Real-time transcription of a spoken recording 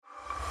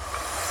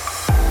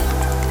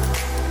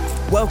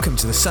Welcome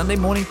to the Sunday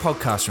morning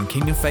podcast from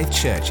Kingdom Faith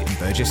Church in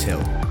Burgess Hill.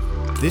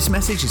 This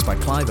message is by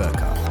Clive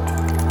Urquhart.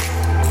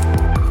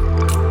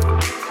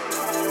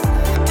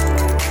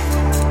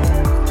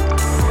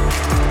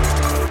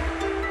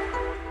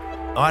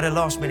 I had a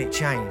last minute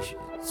change,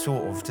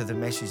 sort of, to the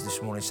message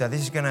this morning. So this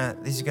is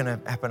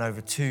gonna happen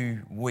over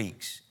 2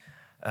 weeks.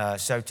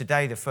 So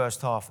today, the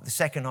first half, the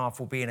second half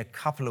will be in a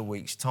couple of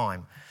weeks'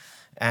 time,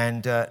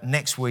 and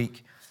next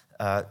week,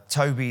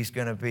 Toby's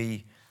going to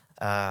be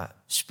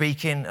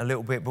speaking a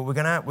little bit, but we're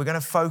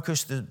gonna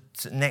focus the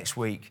next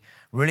week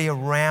really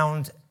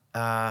around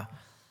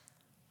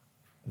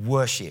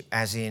worship,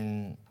 as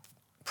in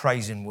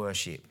praise and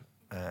worship,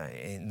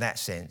 in that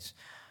sense,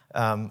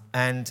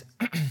 and.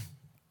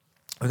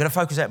 We're going to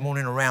focus that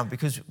morning around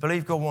because I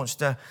believe God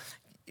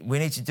we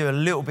need to do a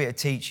little bit of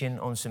teaching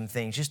on some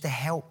things just to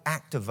help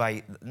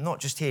activate, not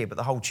just here, but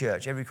the whole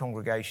church. Every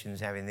congregation is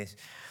having this,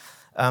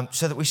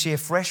 so that we see a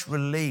fresh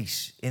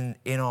release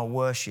in our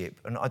worship.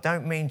 And I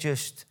don't mean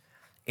just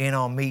in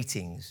our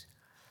meetings,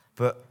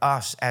 but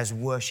us as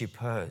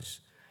worshippers,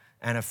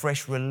 and a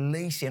fresh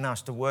release in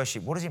us to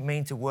worship. What does it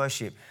mean to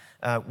worship?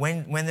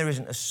 When there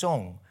isn't a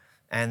song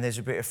and there's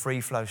a bit of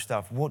free flow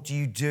stuff, what do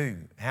you do?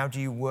 How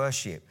do you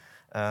worship?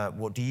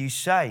 What do you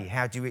say?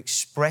 How do you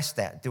express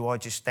that? Do I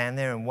just stand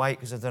there and wait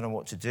because I don't know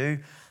what to do?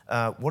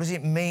 What does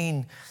it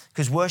mean?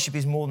 Because worship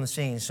is more than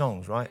singing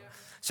songs, right?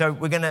 So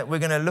we're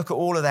gonna look at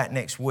all of that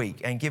next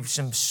week and give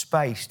some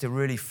space to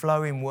really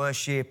flow in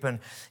worship, and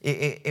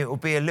it will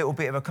be a little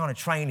bit of a kind of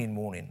training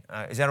morning.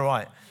 Is that all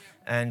right?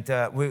 And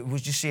we'll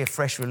just see a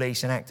fresh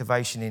release and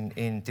activation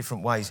in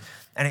different ways.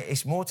 And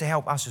it's more to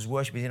help us as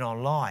worshippers in our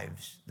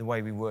lives, the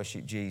way we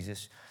worship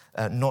Jesus,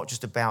 not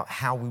just about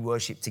how we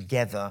worship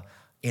together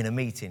in a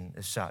meeting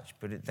as such,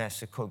 but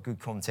that's a good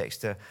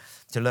context to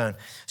learn.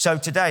 So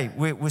today,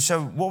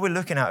 what we're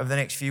looking at over the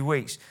next few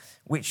weeks,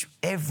 which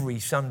every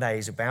Sunday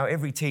is about,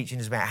 every teaching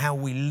is about how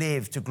we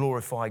live to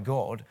glorify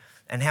God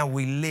and how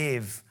we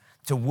live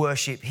to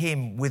worship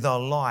Him with our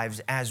lives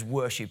as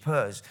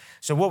worshippers.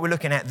 So what we're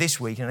looking at this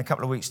week, in a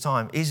couple of weeks'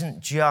 time, isn't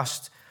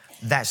just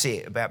that's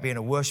it, about being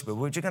a worshipper.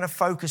 We're just going to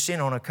focus in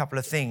on a couple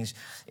of things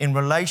in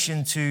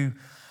relation to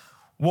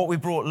what we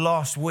brought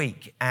last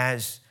week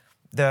as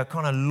the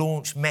kind of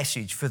launch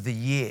message for the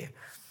year,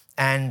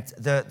 and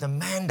the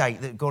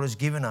mandate that God has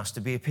given us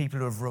to be a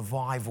people of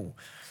revival,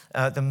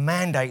 the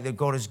mandate that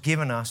God has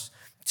given us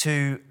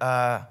to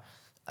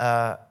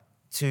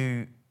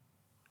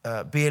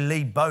be a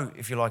lead boat,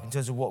 if you like, in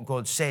terms of what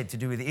God said to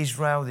do with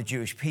Israel, the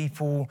Jewish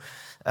people,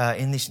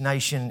 in this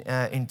nation,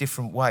 in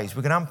different ways.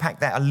 We're going to unpack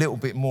that a little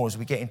bit more as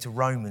we get into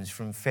Romans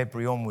from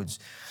February onwards.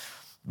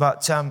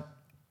 But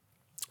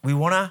we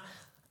want to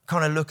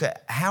kind of look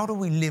at how do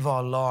we live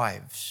our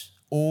lives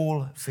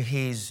all for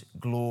His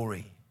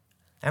glory.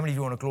 How many of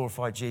you want to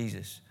glorify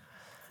Jesus?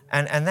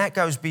 And that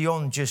goes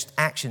beyond just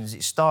actions.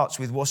 It starts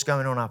with what's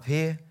going on up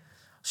here,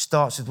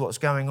 starts with what's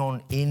going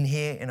on in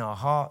here, in our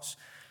hearts,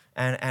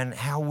 and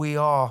how we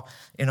are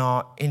in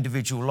our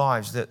individual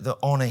lives that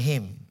honour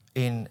Him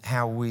in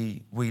how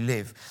we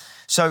live.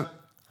 So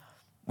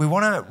we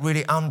want to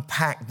really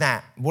unpack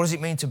that. What does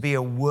it mean to be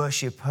a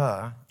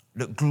worshipper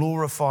that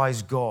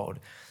glorifies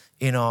God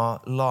in our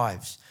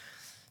lives?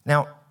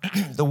 Now,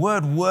 the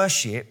word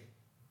worship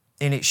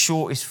in its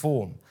shortest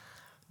form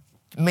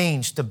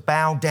means to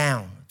bow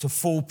down, to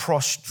fall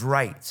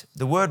prostrate.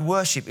 The word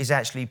worship is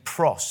actually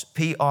pros,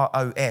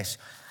 P-R-O-S,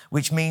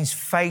 which means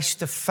face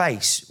to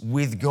face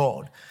with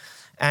God.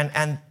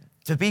 And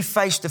to be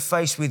face to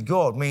face with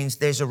God means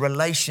there's a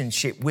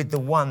relationship with the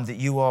one that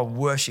you are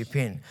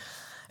worshiping.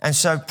 And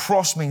so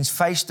pros means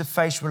face to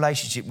face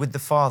relationship with the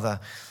Father.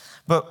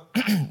 But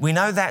we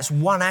know that's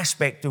one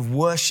aspect of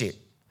worship.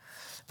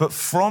 But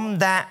from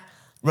that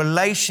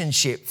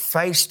relationship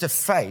face to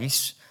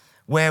face,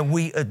 where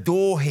we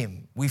adore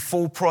Him, we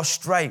fall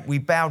prostrate, we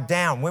bow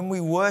down. When we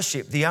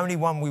worship, the only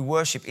one we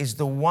worship is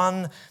the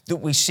one that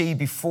we see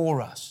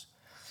before us.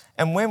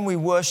 And when we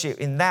worship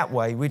in that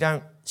way, we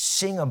don't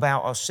sing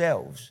about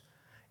ourselves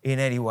in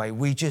any way.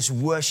 We just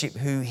worship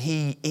who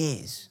He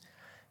is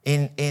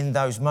in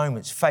those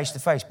moments, face to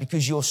face,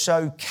 because you're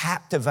so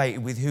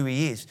captivated with who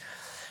He is.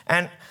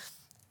 And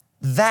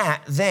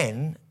that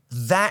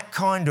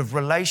kind of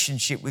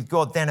relationship with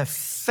God then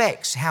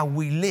affects how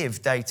we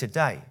live day to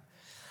day.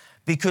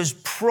 Because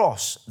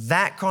pros,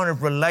 that kind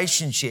of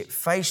relationship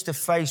face to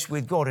face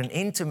with God, an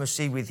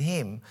intimacy with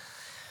Him,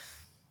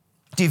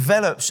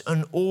 develops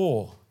an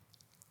awe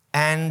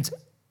and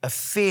a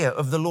fear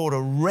of the Lord,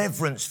 a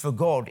reverence for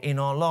God in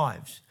our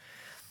lives.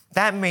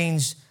 That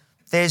means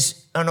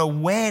there's an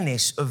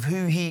awareness of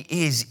who He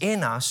is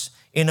in us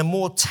in a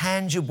more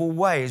tangible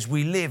way as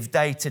we live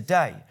day to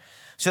day.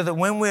 So that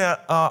when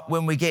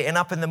we're getting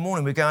up in the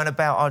morning, we're going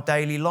about our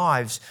daily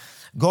lives,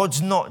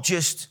 God's not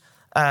just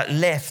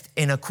left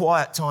in a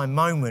quiet time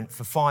moment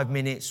for 5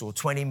 minutes or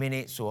 20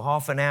 minutes or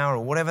half an hour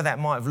or whatever that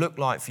might have looked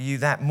like for you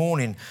that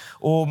morning,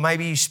 or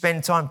maybe you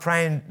spend time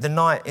praying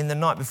in the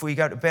night before you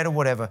go to bed or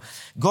whatever.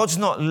 God's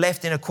not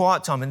left in a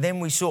quiet time and then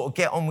we sort of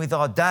get on with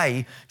our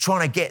day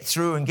trying to get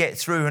through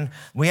and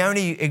we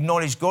only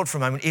acknowledge God for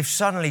a moment if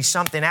suddenly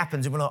something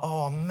happens and we're like,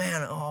 oh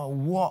man, oh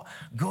what?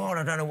 God,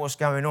 I don't know what's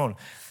going on.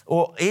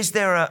 Or is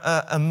there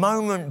a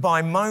moment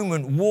by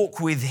moment walk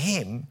with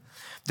Him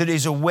that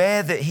is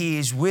aware that He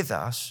is with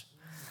us,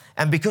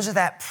 and because of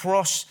that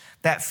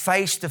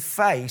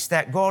face-to-face,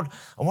 that God,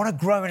 I want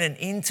to grow in an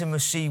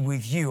intimacy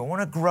with you. I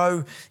want to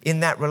grow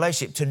in that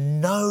relationship, to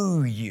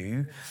know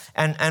you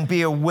and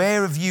be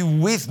aware of you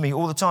with me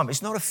all the time.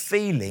 It's not a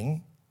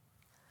feeling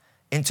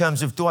in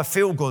terms of, do I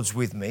feel God's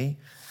with me?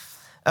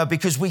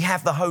 Because we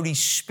have the Holy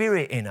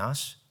Spirit in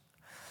us,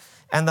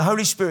 and the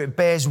Holy Spirit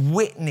bears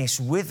witness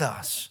with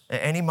us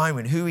at any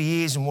moment who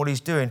He is and what He's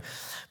doing.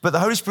 But the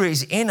Holy Spirit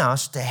is in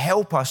us to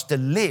help us to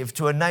live,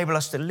 to enable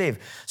us to live.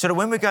 So that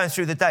when we're going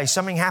through the day,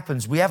 something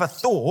happens, we have a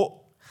thought,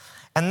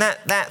 and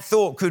that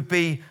thought could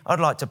be, I'd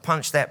like to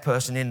punch that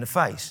person in the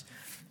face,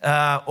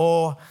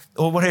 or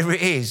whatever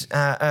it is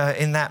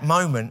in that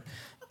moment.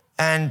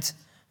 But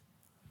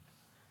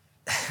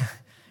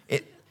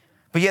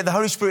yet the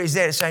Holy Spirit is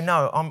there to say,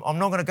 no, I'm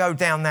not going to go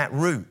down that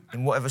route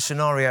in whatever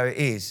scenario it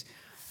is.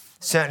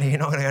 Certainly you're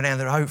not going to go down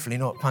there, hopefully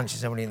not punching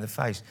somebody in the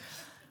face.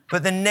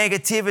 But the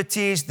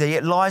negativities, the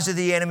lies of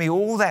the enemy,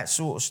 all that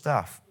sort of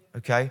stuff,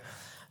 okay?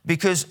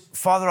 Because,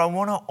 Father, I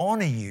want to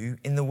honour you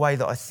in the way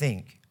that I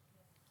think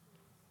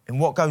and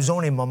what goes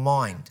on in my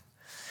mind.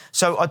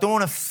 So I don't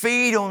want to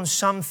feed on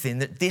something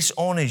that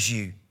dishonours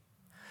you.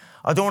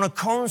 I don't want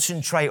to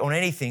concentrate on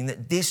anything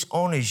that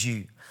dishonours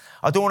you.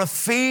 I don't want to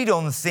feed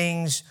on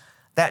things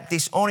that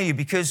dishonour you,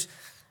 because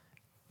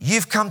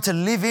you've come to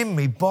live in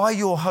me by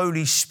your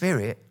Holy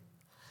Spirit.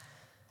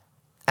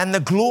 And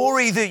the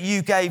glory that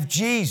you gave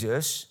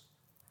Jesus,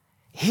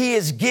 He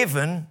has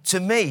given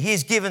to me. He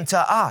has given to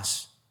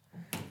us.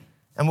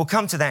 And we'll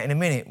come to that in a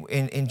minute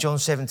in John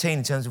 17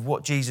 in terms of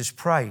what Jesus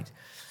prayed.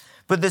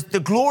 But the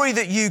glory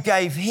that you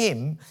gave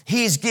Him,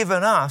 He has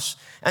given us.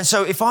 And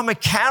so if I'm a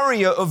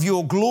carrier of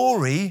your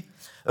glory,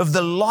 of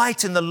the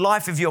light and the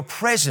life of your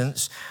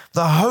presence,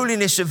 the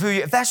holiness of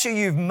if that's who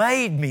you've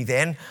made me,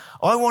 then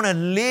I want to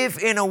live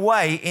in a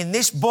way in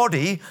this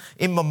body,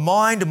 in my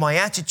mind and my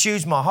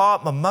attitudes, my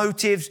heart, my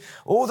motives,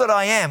 all that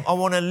I am. I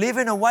want to live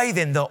in a way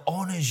then that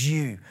honours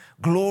you,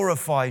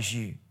 glorifies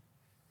you.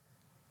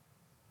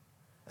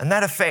 And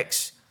that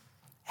affects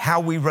how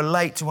we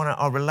relate to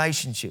our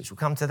relationships. We'll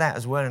come to that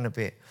as well in a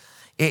bit.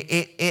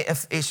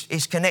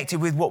 It's connected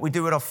with what we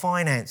do with our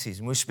finances.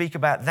 And we'll speak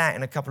about that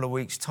in a couple of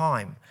weeks'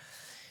 time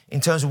in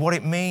terms of what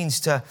it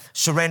means to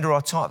surrender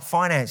our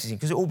finances,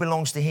 because it all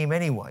belongs to Him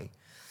anyway,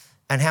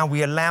 and how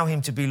we allow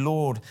Him to be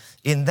Lord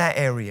in that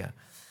area.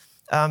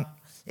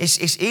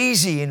 It's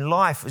easy in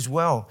life as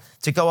well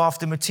to go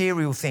after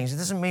material things. It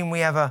doesn't mean we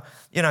have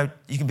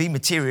you can be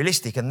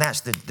materialistic and that's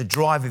the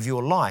drive of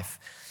your life.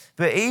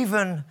 But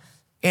even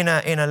in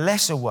a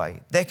lesser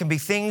way, there can be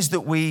things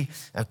that we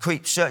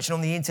keep searching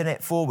on the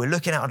internet for. We're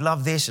looking at, I'd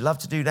love this, I'd love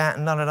to do that,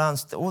 and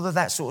all of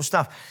that sort of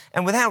stuff.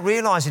 And without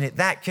realising it,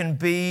 that can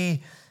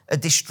be a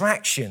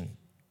distraction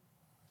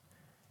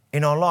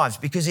in our lives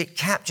because it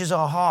captures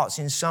our hearts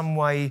in some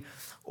way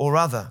or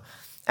other.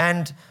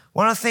 And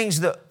one of the things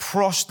that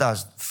Pros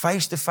does,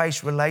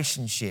 face-to-face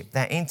relationship,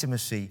 that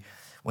intimacy,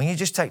 when you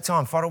just take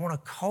time, Father, I want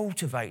to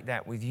cultivate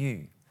that with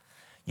you.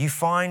 You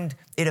find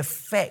it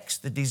affects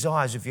the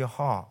desires of your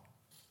heart.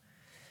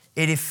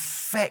 It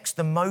affects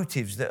the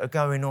motives that are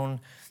going on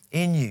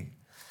in you.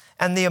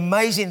 And the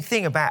amazing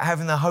thing about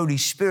having the Holy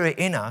Spirit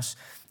in us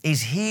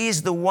is He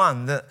is the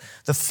one that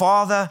the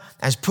Father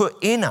has put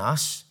in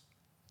us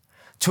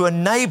to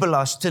enable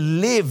us to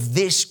live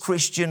this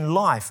Christian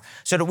life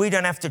so that we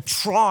don't have to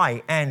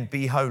try and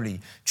be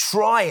holy,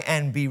 try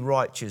and be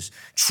righteous,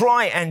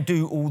 try and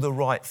do all the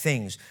right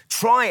things,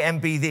 try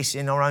and be this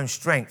in our own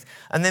strength,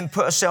 and then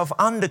put ourselves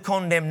under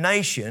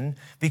condemnation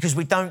because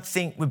we don't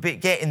think we're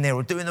getting there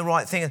or doing the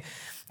right thing.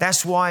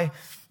 That's why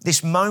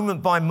this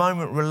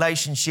moment-by-moment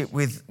relationship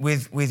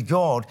with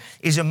God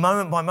is a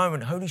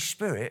moment-by-moment. Holy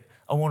Spirit,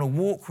 I want to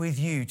walk with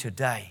you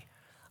today.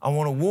 I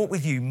want to walk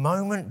with you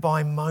moment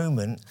by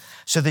moment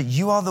so that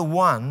you are the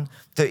one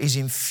that is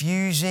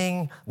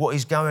infusing what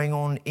is going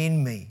on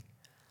in me.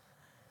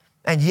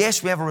 And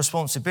yes, we have a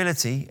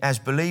responsibility as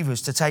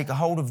believers to take a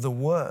hold of the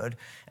Word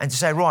and to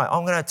say, right,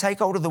 I'm going to take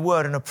hold of the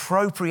Word and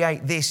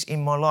appropriate this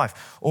in my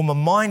life. Or my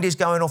mind is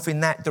going off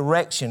in that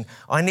direction.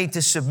 I need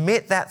to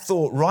submit that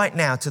thought right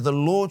now to the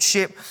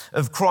Lordship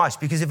of Christ.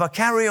 Because if I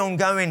carry on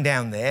going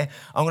down there,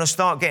 I'm going to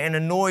start getting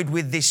annoyed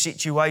with this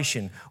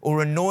situation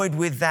or annoyed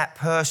with that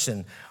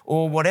person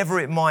or whatever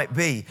it might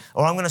be.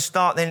 Or I'm going to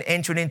start then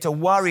entering into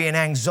worry and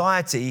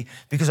anxiety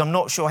because I'm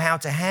not sure how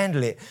to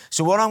handle it.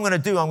 So what I'm going to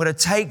do, I'm going to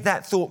take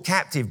that thought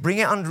captive, bring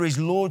it under His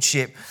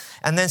Lordship,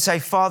 and then say,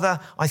 Father,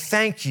 I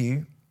thank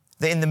you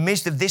that in the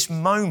midst of this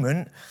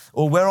moment,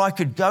 or where I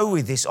could go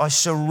with this, I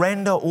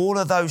surrender all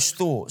of those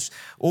thoughts,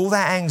 all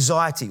that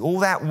anxiety, all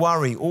that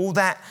worry, all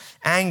that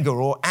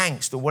anger or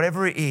angst or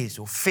whatever it is,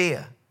 or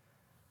fear.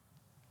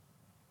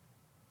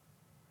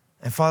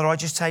 And Father, I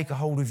just take a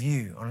hold of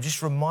you and I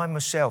just remind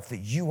myself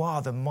that you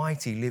are the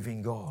mighty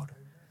living God.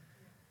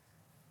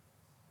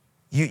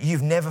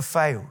 You've never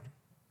failed.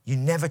 You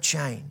never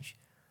change.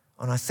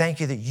 And I thank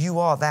you that you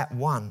are that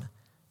one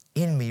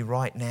in me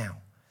right now.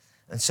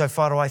 And so,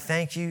 Father, I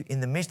thank you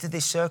in the midst of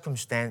this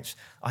circumstance.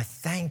 I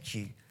thank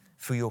you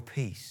for your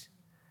peace.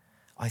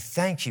 I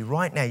thank you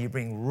right now. You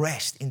bring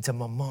rest into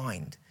my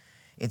mind,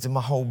 into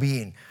my whole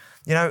being.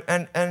 You know,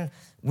 and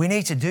we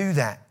need to do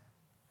that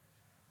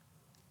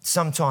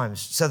sometimes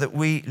so that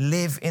we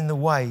live in the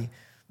way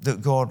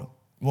that God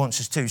wants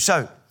us to.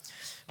 So,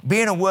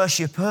 being a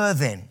worshipper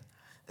then,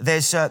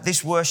 there's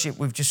this worship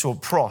we've just saw,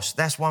 pros.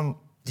 That's one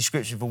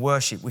description for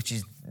worship, which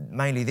is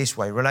mainly this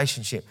way,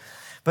 relationship.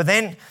 But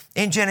then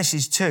in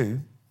Genesis 2,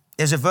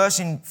 there's a verse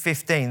in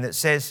 15 that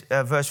says,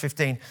 verse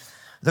 15,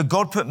 that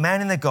God put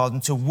man in the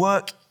garden to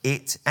work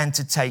it and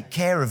to take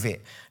care of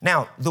it.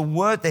 Now,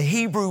 the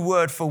Hebrew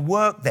word for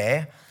work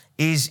there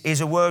is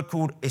a word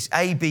called, it's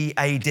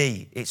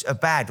A-B-A-D. It's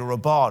abad or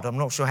abad. I'm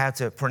not sure how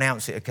to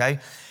pronounce it, okay?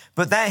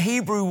 But that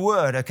Hebrew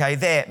word, okay,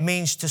 there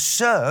means to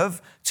serve,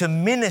 to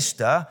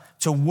minister,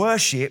 to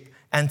worship,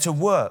 and to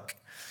work.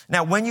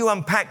 Now, when you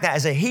unpack that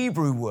as a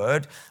Hebrew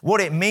word,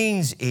 what it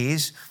means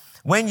is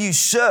when you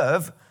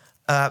serve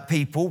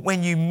people,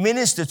 when you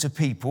minister to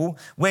people,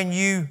 when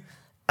you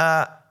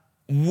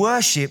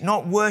worship,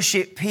 not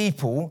worship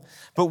people,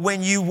 but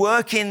when you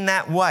work in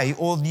that way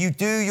or you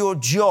do your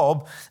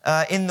job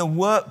in the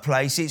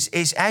workplace,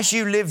 it's as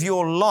you live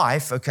your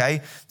life,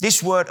 okay?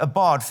 This word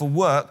abad for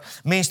work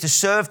means to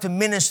serve, to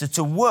minister,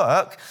 to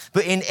work,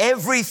 but in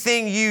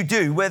everything you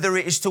do, whether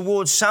it is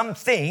towards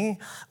something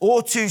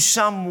or to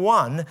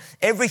someone,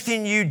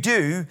 everything you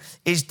do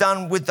is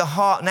done with the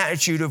heart and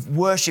attitude of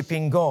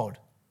worshiping God.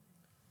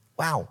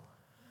 Wow.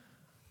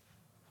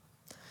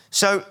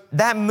 So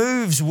that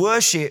moves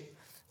worship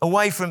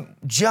away from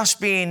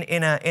just being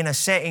in a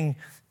setting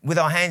with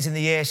our hands in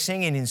the air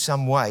singing in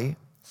some way.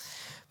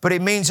 But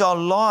it means our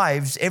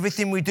lives,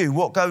 everything we do,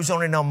 what goes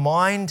on in our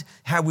mind,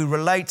 how we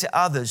relate to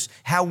others,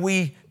 how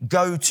we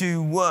go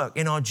to work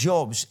in our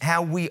jobs,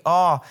 how we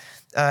are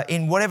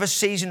in whatever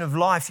season of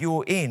life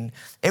you're in,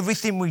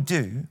 everything we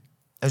do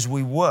as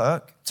we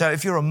work. So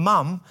if you're a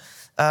mum,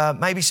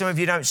 maybe some of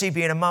you don't see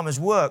being a mum as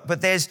work, but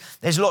there's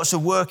lots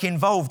of work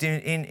involved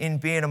in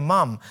being a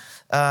mum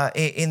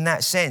in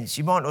that sense.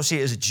 You might not see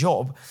it as a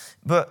job,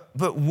 but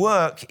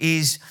work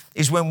is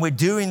when we're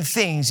doing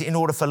things in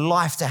order for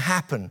life to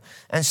happen.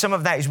 And some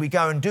of that is we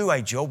go and do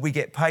a job, we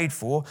get paid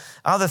for.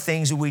 Other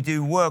things are we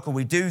do work or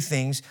we do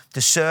things to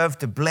serve,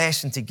 to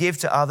bless and to give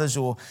to others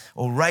or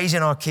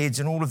raising our kids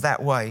and all of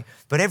that way.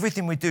 But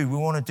everything we do, we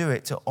want to do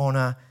it to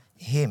honor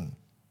Him.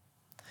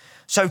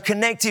 So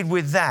connected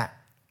with that,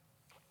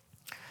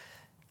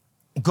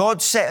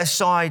 God set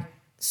aside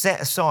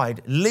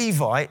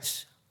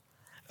Levites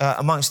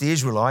amongst the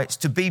Israelites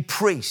to be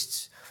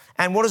priests.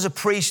 And what does a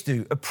priest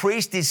do? A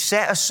priest is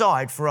set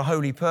aside for a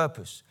holy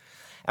purpose.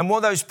 And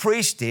what those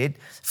priests did,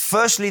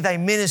 firstly, they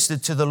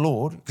ministered to the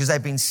Lord because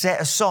they've been set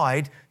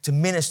aside to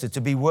minister,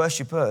 to be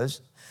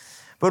worshippers.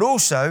 But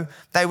also,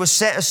 they were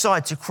set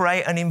aside to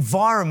create an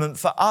environment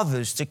for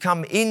others to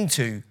come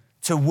into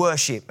to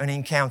worship and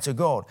encounter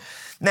God.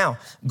 Now,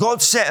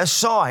 God set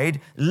aside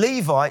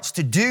Levites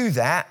to do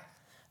that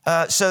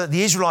so that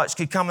the Israelites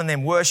could come and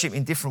then worship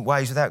in different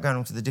ways without going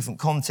on to the different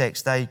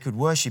contexts they could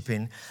worship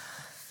in.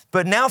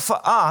 But now for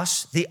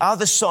us, the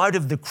other side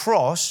of the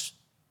cross,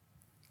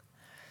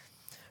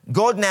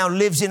 God now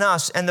lives in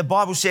us. And the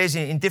Bible says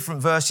in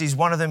different verses,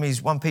 one of them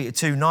is 1 Peter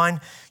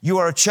 2:9, you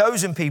are a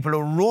chosen people,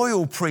 a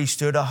royal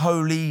priesthood, a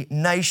holy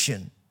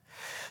nation.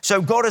 So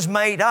God has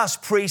made us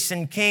priests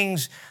and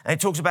kings, and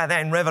it talks about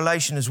that in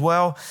Revelation as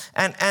well.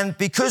 And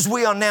because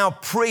we are now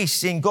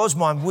priests in God's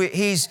mind,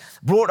 He's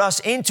brought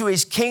us into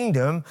His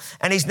kingdom,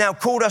 and He's now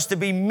called us to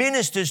be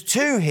ministers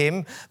to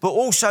Him, but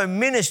also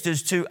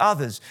ministers to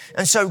others.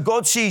 And so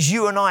God sees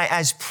you and I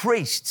as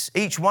priests,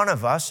 each one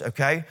of us,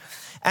 okay?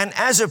 And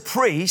as a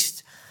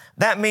priest,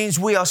 that means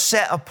we are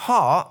set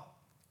apart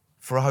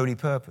for a holy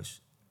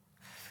purpose.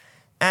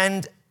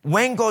 And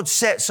when God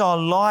sets our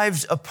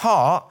lives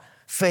apart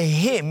for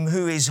Him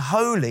who is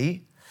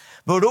holy,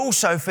 but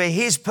also for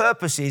His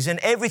purposes, and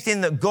everything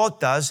that God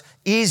does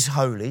is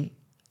holy.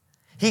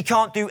 He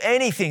can't do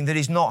anything that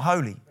is not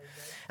holy.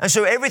 And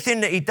so everything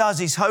that He does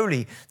is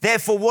holy.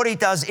 Therefore, what He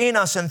does in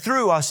us and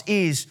through us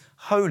is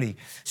holy.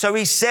 So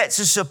He sets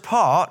us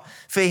apart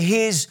for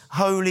His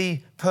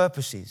holy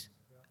purposes.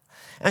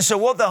 And so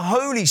what the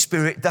Holy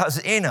Spirit does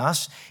in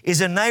us is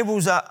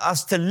enables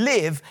us to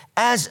live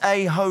as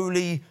a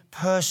holy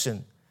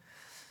person.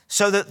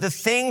 So that the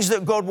things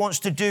that God wants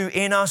to do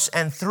in us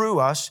and through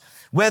us,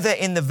 whether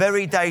in the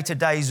very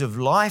day-to-days of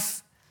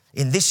life,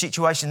 in this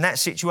situation, that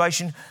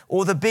situation,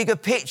 or the bigger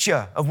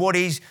picture of what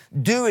he's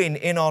doing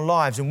in our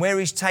lives and where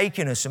he's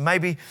taking us, and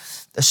maybe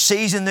a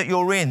season that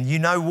you're in, you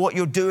know what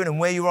you're doing and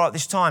where you are at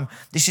this time.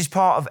 This is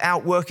part of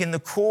outworking the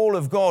call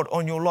of God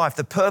on your life,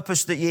 the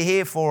purpose that you're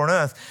here for on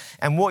earth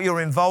and what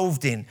you're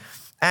involved in,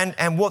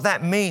 and what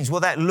that means,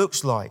 what that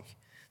looks like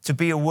to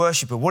be a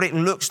worshiper, what it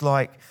looks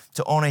like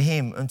to honor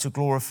him and to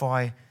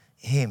glorify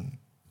him.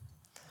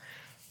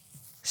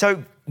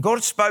 So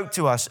God spoke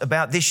to us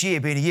about this year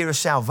being a year of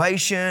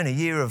salvation, a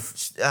year of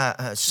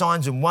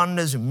signs and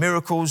wonders and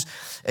miracles,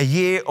 a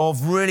year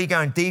of really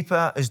going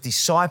deeper as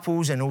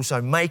disciples and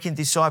also making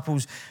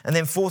disciples. And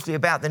then fourthly,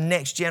 about the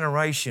next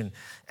generation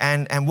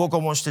and what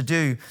God wants to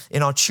do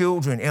in our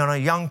children, in our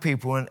young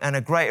people, and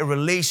a greater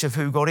release of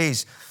who God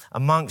is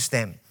amongst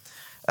them.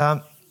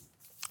 I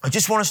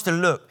just want us to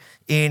look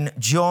in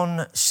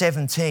John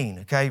 17,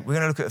 okay? We're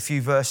going to look at a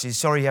few verses.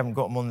 Sorry you haven't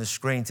got them on the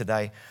screen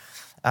today.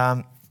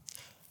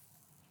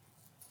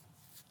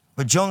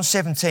 But John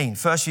 17,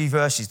 first few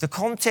verses, the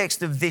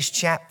context of this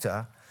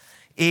chapter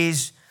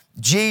is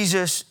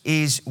Jesus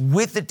is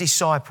with the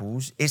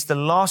disciples. It's the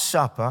Last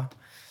Supper,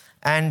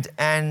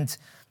 and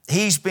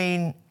he's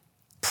been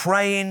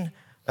praying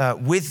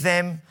with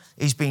them.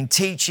 He's been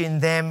teaching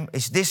them.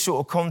 It's this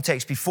sort of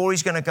context before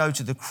he's going to go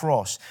to the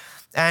cross.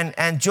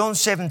 And John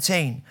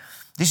 17,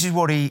 this is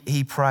what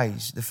he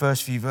prays, the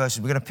first few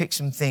verses. We're going to pick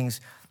some things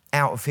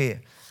out of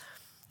here.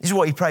 This is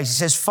what he prays. He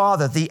says,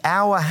 Father, the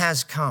hour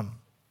has come.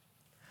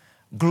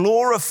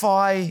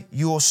 Glorify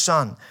your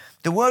Son.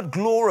 The word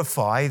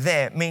glorify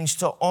there means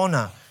to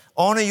honor.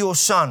 Honor your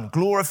Son,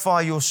 glorify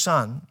your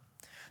Son,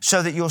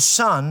 so that your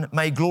Son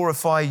may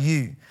glorify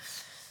you.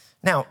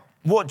 Now,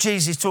 what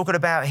Jesus is talking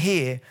about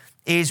here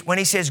is when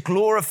he says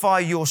glorify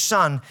your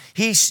Son,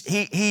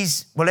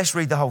 he's well, let's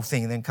read the whole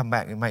thing and then come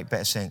back and make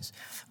better sense.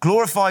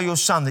 Glorify your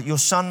Son, that your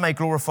Son may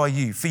glorify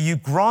you. For you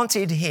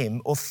granted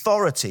him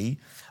authority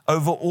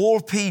over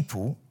all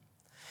people,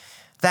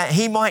 that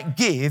he might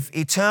give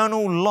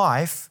eternal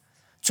life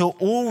to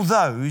all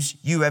those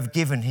you have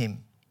given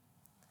him.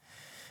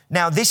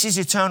 Now, this is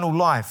eternal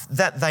life,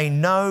 that they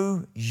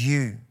know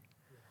you,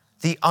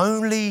 the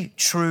only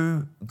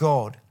true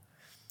God,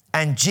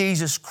 and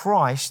Jesus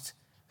Christ,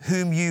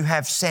 whom you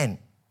have sent.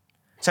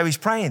 So he's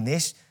praying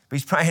this, but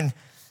he's praying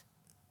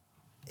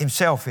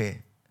himself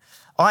here.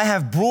 I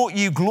have brought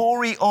you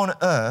glory on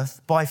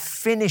earth by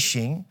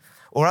finishing,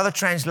 or other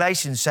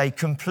translations say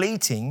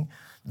completing,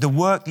 the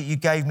work that you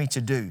gave me to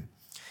do.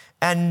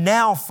 And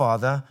now,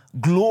 Father,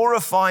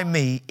 glorify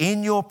me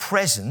in your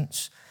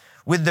presence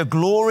with the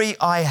glory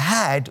I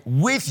had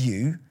with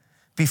you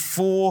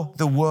before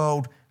the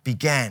world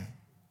began.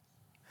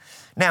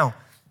 Now,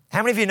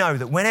 how many of you know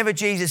that whenever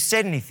Jesus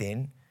said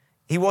anything,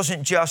 he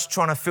wasn't just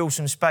trying to fill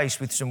some space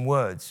with some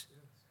words?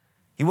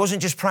 He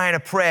wasn't just praying a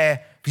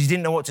prayer because he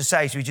didn't know what to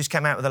say, so he just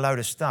came out with a load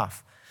of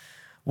stuff.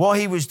 What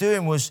he was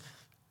doing was,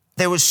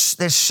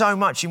 there's so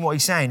much in what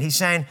he's saying. He's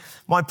saying,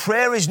 my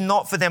prayer is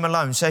not for them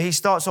alone. So he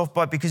starts off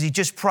because he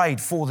just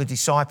prayed for the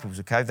disciples,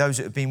 okay, those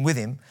that have been with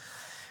him.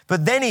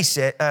 But then he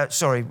said,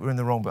 sorry, we're in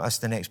the wrong bit. That's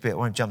the next bit. I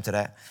won't jump to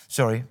that.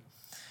 Sorry.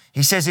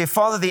 He says here,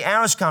 Father, the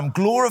hour has come.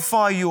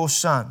 Glorify your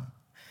Son.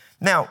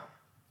 Now,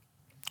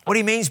 what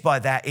he means by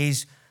that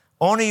is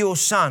honor your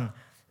Son.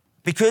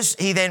 Because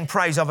he then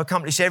prays, I've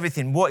accomplished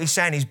everything. What he's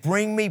saying is,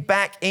 bring me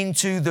back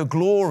into the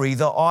glory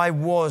that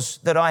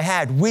I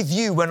had with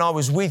you when I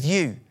was with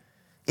you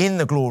in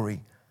the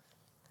glory,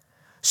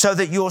 so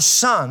that your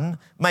Son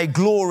may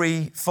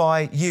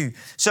glorify you.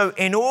 So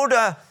in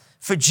order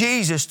for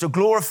Jesus to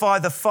glorify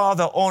the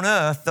Father on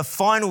earth, the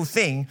final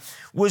thing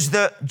was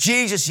that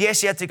Jesus,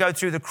 yes, he had to go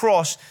through the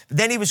cross, but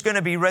then he was going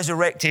to be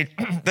resurrected,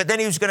 but then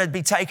he was going to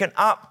be taken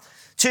up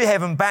to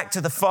heaven, back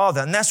to the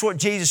Father. And that's what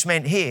Jesus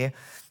meant here.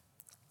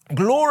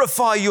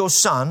 Glorify your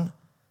Son,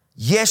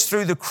 yes,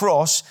 through the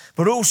cross,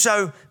 but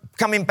also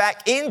coming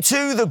back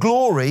into the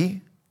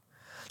glory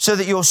so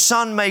that your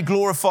Son may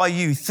glorify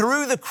you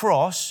through the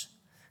cross,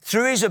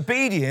 through his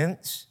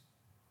obedience,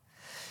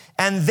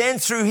 and then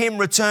through him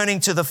returning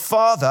to the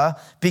Father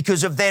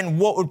because of then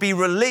what would be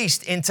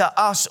released into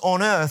us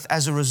on earth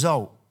as a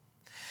result.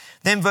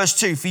 Then verse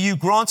 2, for you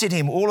granted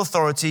him all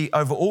authority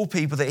over all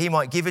people that he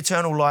might give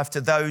eternal life to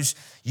those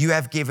you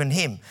have given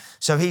him.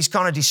 So he's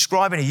kind of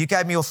describing it. You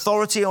gave me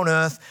authority on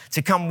earth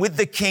to come with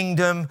the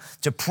kingdom,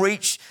 to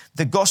preach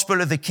the gospel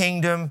of the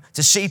kingdom,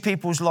 to see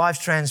people's lives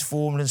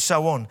transformed and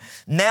so on.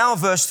 Now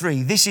verse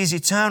 3, this is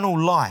eternal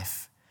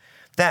life,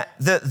 that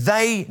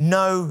they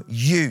know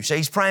you. So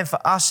he's praying for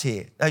us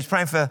here. He's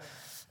praying for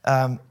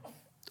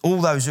all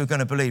those who are going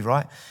to believe,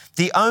 right?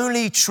 The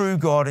only true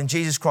God and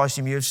Jesus Christ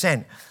whom you have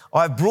sent.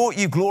 I've brought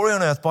you glory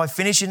on earth by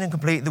finishing and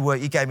completing the work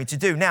you gave me to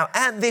do. Now,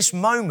 at this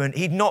moment,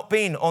 he'd not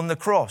been on the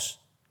cross.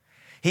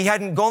 He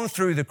hadn't gone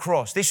through the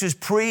cross. This was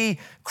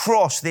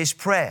pre-cross, this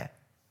prayer.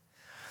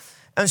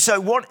 And so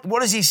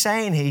what is he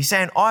saying here? He's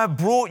saying, I have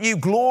brought you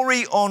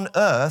glory on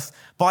earth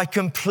by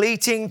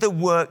completing the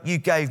work you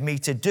gave me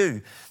to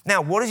do.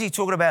 Now, what is he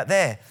talking about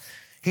there?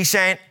 He's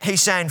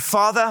saying,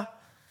 Father,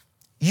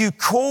 you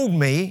called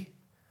me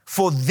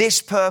for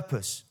this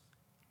purpose.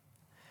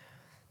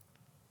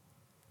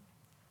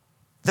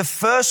 the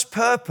first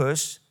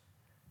purpose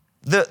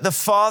that the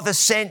Father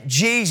sent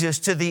Jesus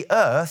to the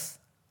earth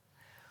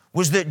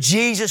was that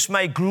Jesus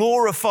may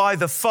glorify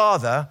the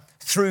Father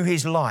through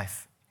his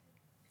life.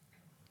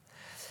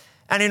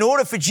 And in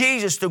order for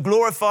Jesus to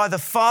glorify the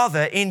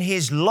Father in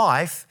his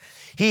life,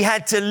 he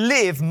had to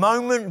live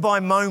moment by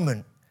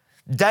moment,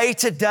 day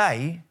to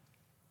day,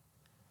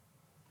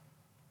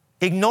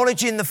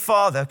 acknowledging the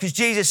Father, because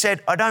Jesus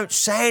said, I don't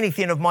say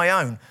anything of my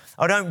own.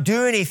 I don't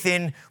do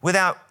anything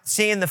without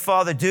seeing the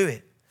Father do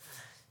it.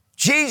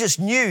 Jesus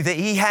knew that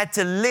he had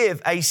to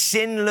live a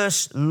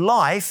sinless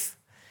life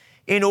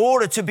in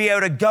order to be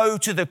able to go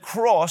to the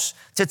cross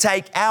to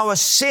take our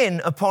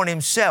sin upon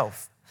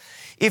himself.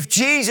 If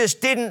Jesus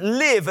didn't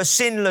live a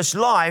sinless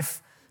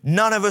life,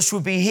 none of us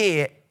would be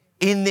here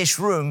in this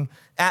room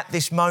at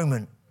this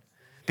moment,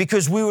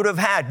 because we would have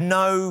had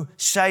no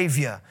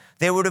Savior.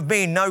 There would have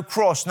been no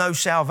cross, no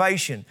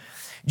salvation.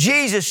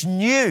 Jesus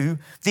knew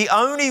the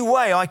only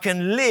way I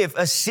can live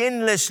a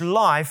sinless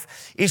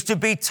life is to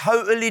be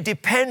totally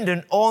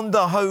dependent on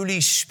the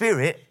Holy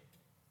Spirit,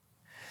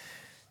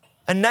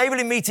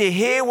 enabling me to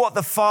hear what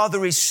the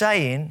Father is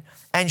saying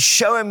and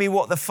showing me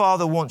what the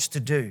Father wants to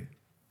do.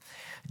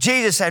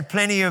 Jesus had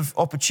plenty of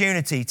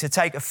opportunity to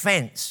take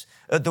offense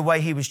at the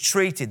way he was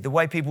treated, the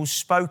way people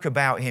spoke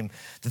about him,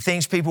 the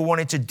things people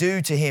wanted to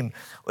do to him.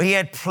 He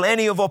had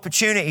plenty of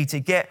opportunity to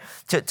get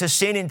to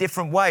sin in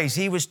different ways.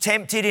 He was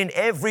tempted in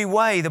every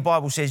way, the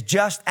Bible says,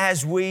 just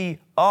as we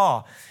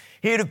are.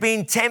 He would have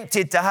been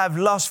tempted to have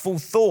lustful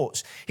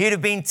thoughts. He would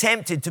have been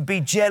tempted to be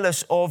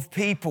jealous of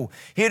people.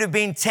 He would have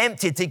been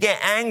tempted to get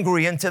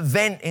angry and to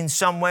vent in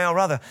some way or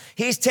other.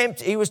 He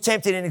was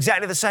tempted in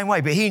exactly the same way,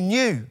 but he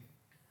knew,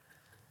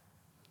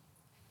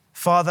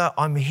 Father,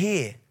 I'm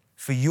here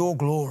for your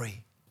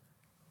glory.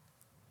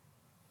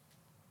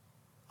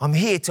 I'm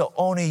here to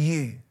honor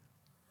you.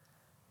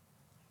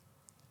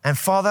 And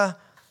Father,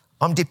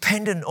 I'm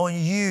dependent on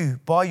you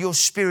by your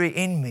Spirit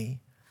in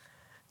me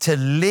to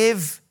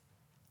live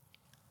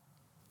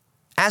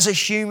as a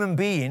human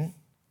being.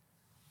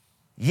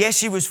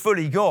 Yes, he was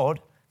fully God,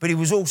 but he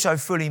was also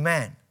fully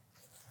man.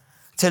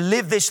 To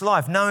live this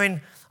life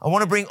knowing I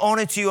want to bring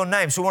honor to your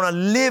name. So I want to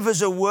live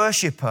as a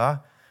worshiper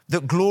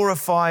that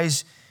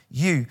glorifies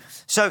you.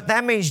 So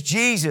that means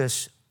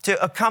Jesus, to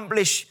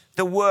accomplish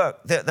the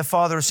work that the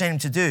Father has sent him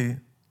to do,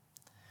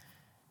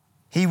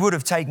 he would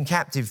have taken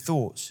captive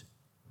thoughts.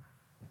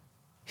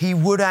 He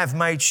would have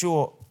made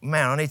sure,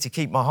 man, I need to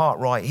keep my heart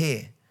right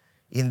here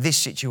in this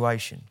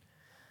situation.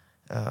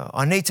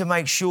 I need to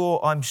make sure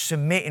I'm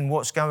submitting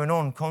what's going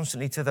on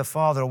constantly to the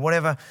Father, or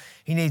whatever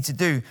he needed to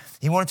do.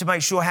 He wanted to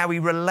make sure how he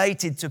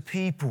related to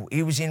people.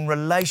 He was in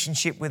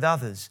relationship with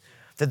others,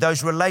 that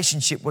those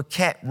relationships were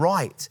kept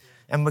right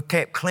and were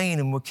kept clean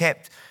and were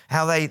kept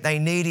how they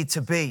needed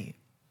to be.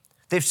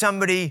 If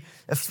somebody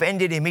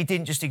offended him, he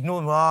didn't just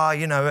ignore them,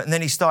 and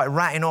then he started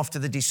ratting off to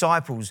the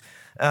disciples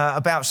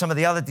about some of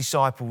the other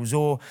disciples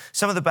or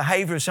some of the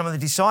behavior of some of the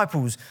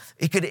disciples.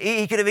 He could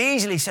have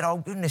easily said, oh,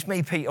 goodness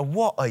me, Peter,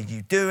 what are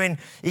you doing?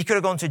 He could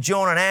have gone to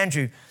John and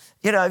Andrew.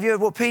 Have you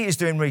heard what Peter's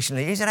doing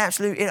recently? He's an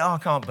absolute idiot. I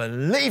can't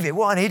believe it.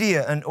 What an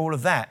idiot, and all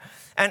of that.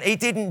 And he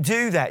didn't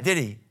do that, did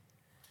he?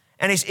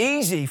 And it's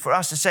easy for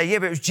us to say, yeah,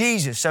 but it was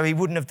Jesus, so he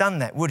wouldn't have done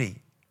that, would he?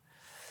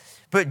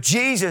 But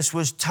Jesus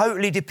was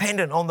totally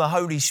dependent on the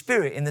Holy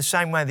Spirit in the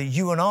same way that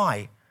you and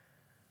I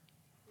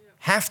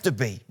have to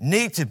be,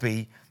 need to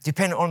be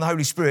dependent on the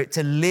Holy Spirit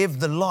to live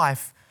the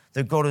life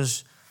that God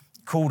has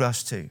called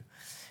us to.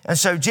 And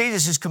so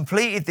Jesus has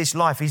completed this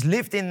life. He's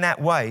lived in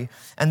that way.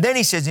 And then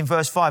he says in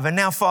verse 5, and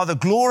now, Father,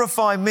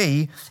 glorify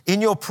me in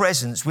your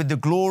presence with the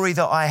glory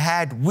that I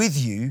had with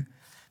you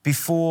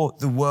before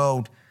the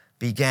world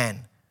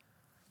began.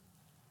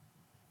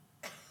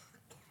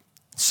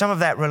 Some of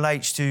that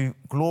relates to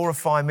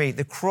glorify me.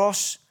 The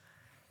cross,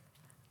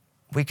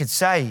 we could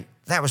say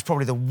that was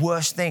probably the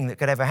worst thing that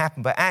could ever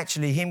happen. But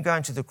actually, him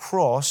going to the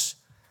cross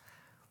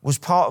was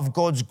part of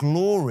God's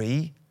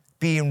glory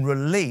being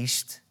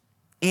released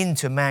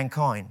into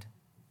mankind.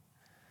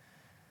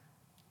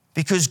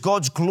 Because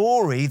God's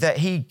glory that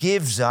he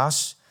gives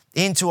us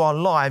into our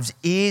lives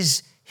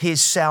is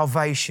his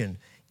salvation,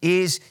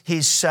 is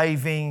his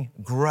saving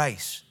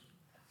grace.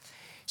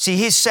 See,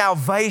 his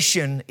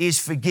salvation is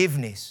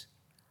forgiveness.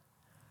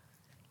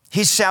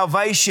 His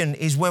salvation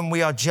is when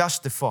we are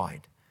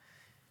justified.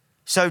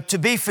 So to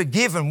be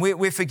forgiven,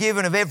 we're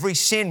forgiven of every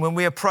sin when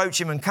we approach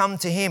him and come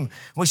to him.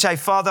 We say,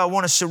 Father, I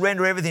want to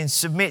surrender everything,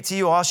 submit to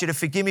you. I ask you to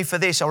forgive me for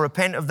this. I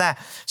repent of that.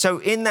 So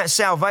in that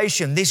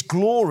salvation, this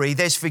glory,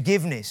 there's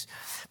forgiveness.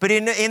 But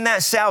in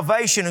that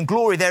salvation and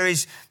glory, there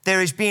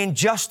is being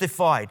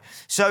justified.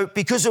 So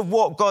because of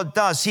what God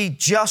does, he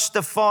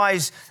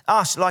justifies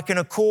us like in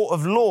a court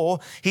of law.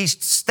 He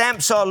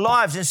stamps our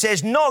lives and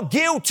says, not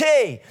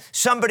guilty.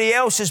 Somebody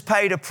else has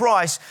paid a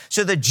price.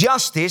 So the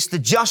justice, the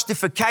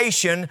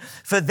justification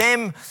for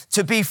them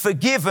to be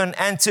forgiven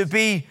and to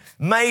be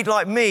made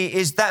like me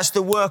is that's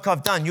the work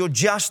I've done. You're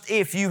just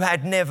if you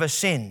had never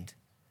sinned.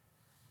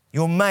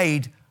 You're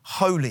made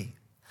holy.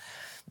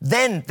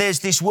 then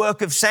there's this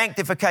work of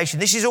sanctification.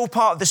 This is all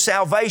part of the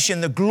salvation,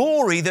 the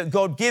glory that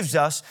God gives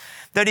us,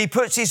 that he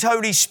puts his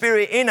Holy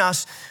Spirit in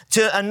us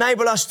to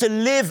enable us to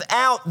live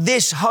out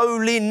this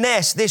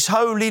holiness, this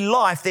holy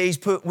life that he's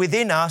put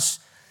within us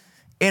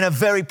in a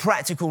very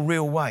practical,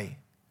 real way.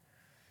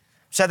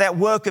 So that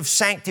work of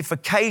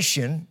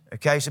sanctification,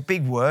 okay, it's a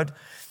big word,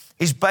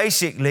 is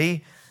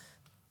basically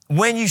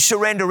when you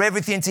surrender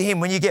everything to him,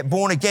 when you get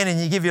born again and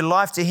you give your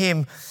life to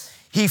him,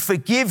 he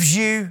forgives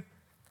you.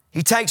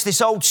 He takes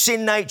this old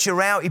sin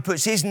nature out. He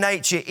puts his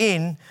nature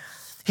in.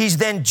 He's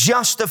then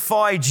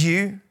justified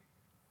you.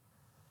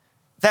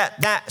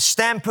 That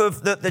stamp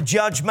of that the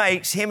judge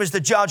makes, him as the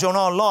judge on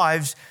our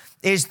lives,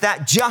 is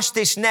that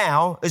justice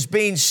now has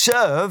been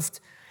served,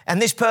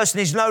 and this person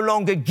is no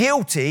longer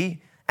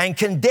guilty and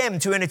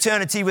condemned to an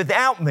eternity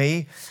without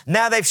me.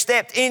 Now they've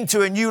stepped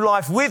into a new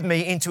life with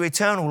me, into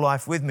eternal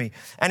life with me.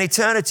 And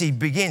eternity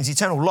begins,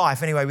 eternal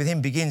life anyway, with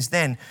him begins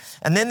then.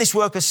 And then this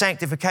work of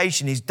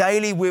sanctification is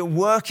daily we're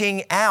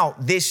working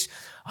out this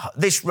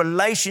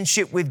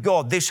relationship with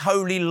God, this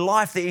holy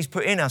life that he's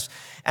put in us.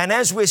 And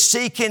as we're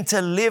seeking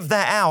to live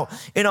that out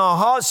in our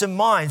hearts and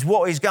minds,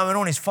 what is going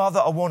on is,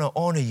 Father, I want to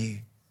honor you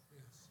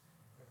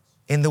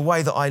in the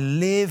way that I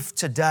live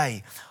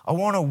today. I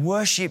want to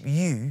worship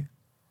you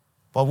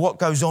by what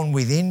goes on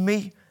within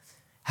me,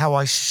 how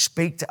I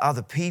speak to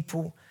other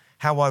people,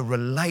 how I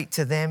relate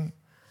to them,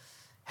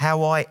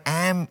 how I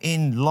am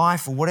in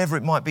life or whatever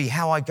it might be,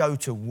 how I go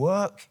to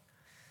work,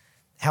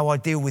 how I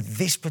deal with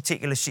this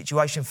particular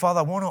situation.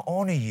 Father, I want to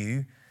honor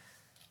you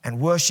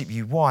and worship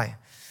you. Why?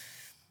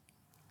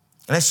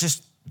 Let's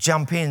just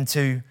jump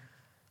into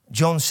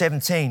John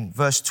 17,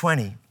 verse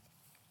 20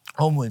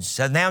 onwards.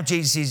 So now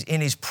Jesus is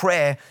in his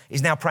prayer,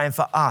 is now praying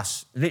for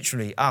us,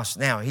 literally us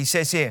now. He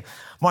says here,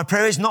 my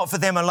prayer is not for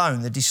them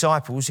alone, the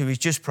disciples who he's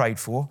just prayed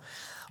for.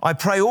 I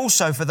pray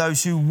also for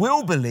those who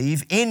will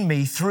believe in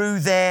me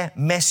through their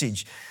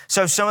message.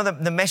 So some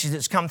of the message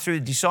that's come through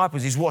the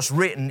disciples is what's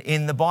written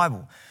in the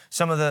Bible.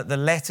 Some of the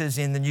letters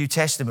in the New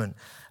Testament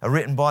are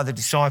written by the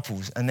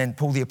disciples. And then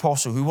Paul the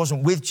Apostle, who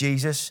wasn't with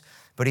Jesus,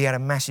 but he had a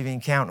massive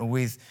encounter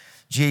with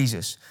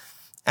Jesus.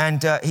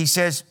 And he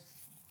says,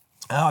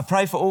 I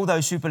pray for all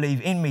those who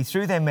believe in me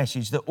through their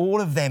message, that all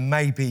of them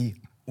may be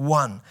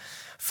one.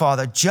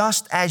 Father,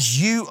 just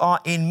as you are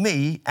in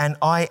me and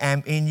I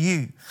am in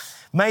you,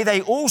 may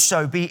they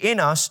also be in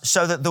us,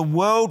 so that the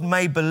world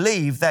may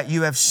believe that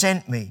you have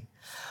sent me.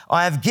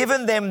 I have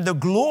given them the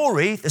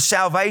glory, the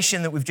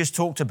salvation that we've just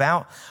talked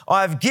about.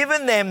 I have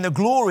given them the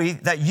glory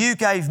that you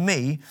gave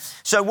me.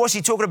 So what's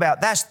he talking about?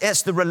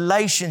 That's the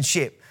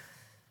relationship.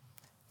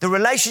 The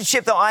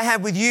relationship that I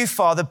have with you,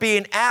 Father,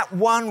 being at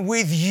one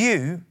with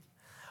you.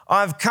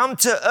 I've come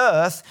to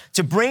earth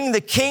to bring the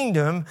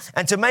kingdom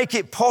and to make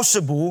it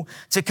possible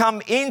to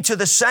come into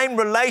the same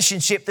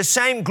relationship, the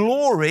same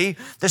glory,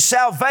 the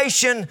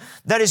salvation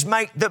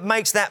that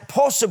makes that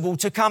possible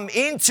to come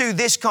into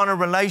this kind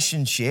of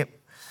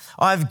relationship.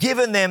 I've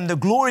given them the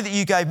glory that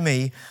you gave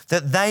me,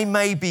 that they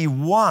may be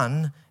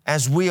one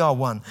as we are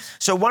one.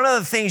 So one of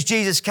the things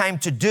Jesus came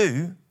to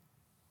do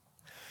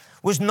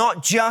was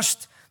not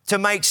just to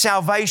make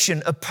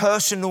salvation a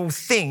personal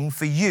thing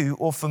for you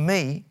or for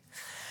me,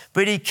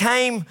 but he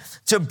came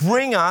to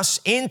bring us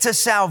into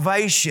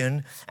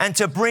salvation and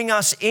to bring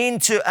us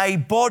into a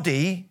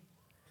body,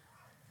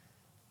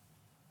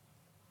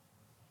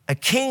 a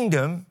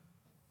kingdom.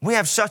 We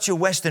have such a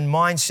Western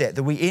mindset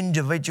that we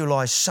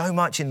individualize so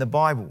much in the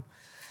Bible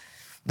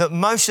that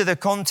most of the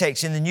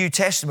context in the New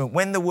Testament,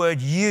 when the word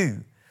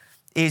you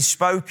is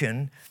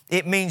spoken,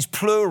 it means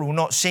plural,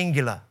 not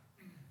singular.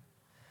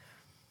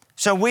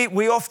 So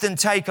we often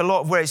take a lot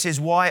of where it says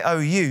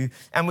Y-O-U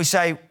and we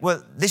say,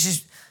 well, this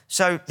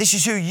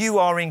is who you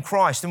are in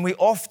Christ. And we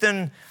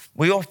often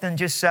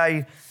just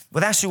say,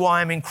 well, that's who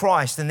I am in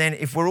Christ. And then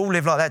if we're all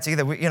live like that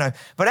together,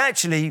 but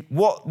actually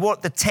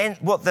what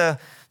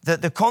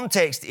the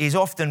context is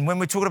often when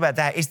we're talking about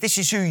that is this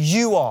is who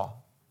you are.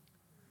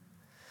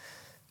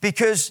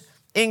 Because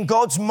in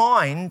God's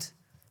mind,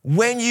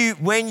 when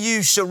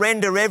you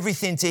surrender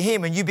everything to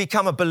him and you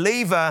become a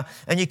believer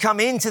and you come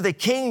into the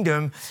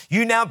kingdom,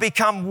 you now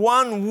become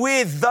one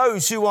with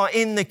those who are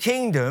in the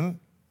kingdom.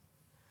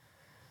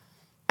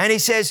 And he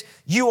says,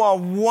 you are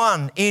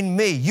one in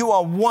me. You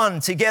are one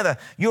together.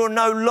 You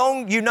no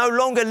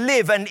longer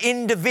live an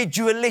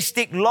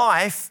individualistic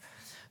life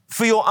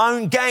for your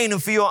own gain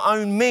and for your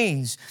own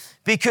means.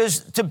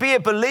 Because to be a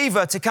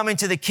believer, to come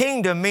into the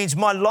kingdom, means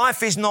my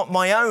life is not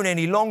my own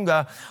any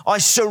longer. I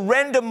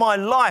surrender my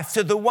life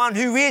to the one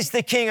who is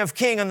the King of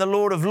Kings and the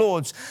Lord of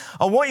Lords.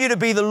 I want you to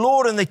be the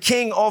Lord and the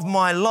King of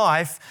my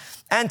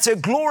life. And to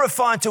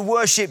glorify and to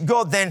worship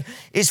God then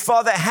is,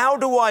 Father, how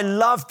do I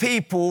love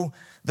people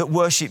that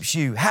worships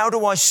you? How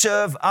do I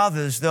serve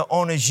others that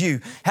honors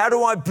you? How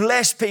do I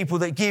bless people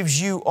that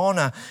gives you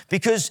honor?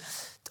 Because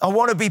I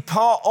want to be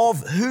part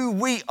of who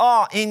we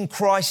are in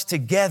Christ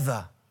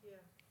together. Yeah.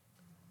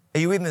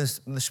 Are you with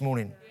me this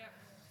morning? Yeah.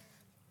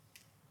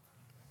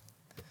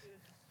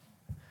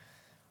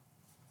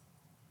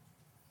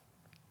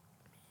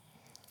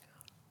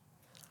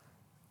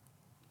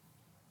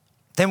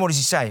 Then what does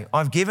he say?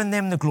 I've given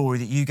them the glory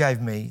that you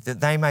gave me, that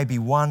they may be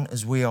one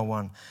as we are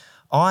one.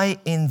 I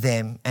in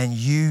them and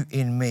you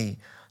in me,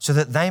 so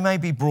that they may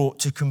be brought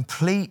to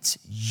complete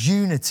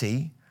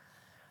unity,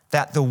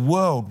 that the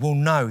world will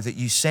know that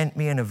you sent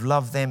me and have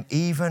loved them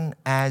even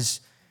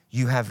as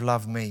you have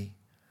loved me.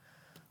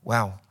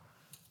 Wow.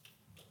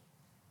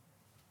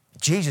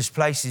 Jesus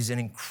places an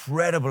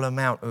incredible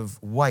amount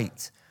of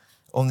weight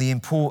on the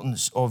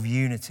importance of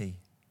unity,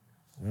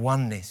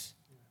 oneness.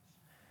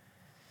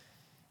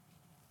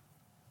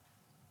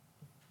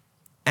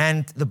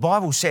 And the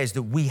Bible says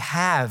that we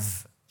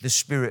have the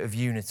spirit of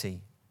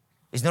unity.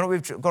 It's not that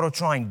we've got to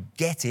try and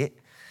get it.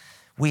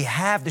 We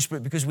have the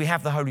Spirit because we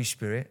have the Holy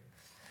Spirit.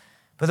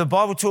 But the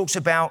Bible talks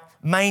about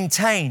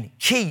maintain,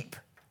 keep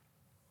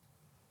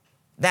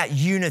that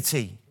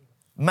unity.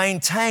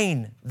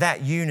 Maintain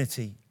that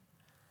unity.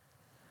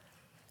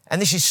 And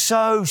this is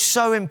so,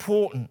 so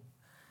important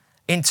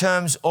in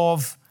terms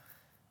of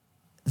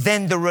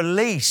then the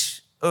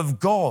release of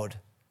God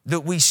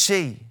that we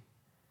see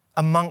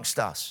amongst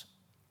us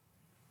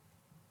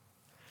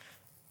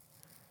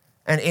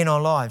and in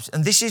our lives.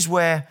 And this is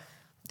where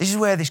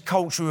this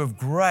culture of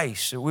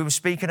grace that we were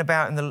speaking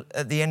about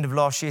at the end of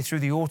last year through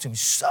the autumn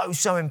is so,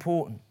 so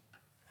important.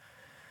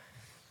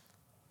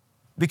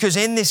 Because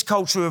in this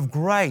culture of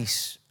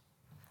grace,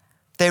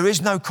 there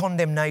is no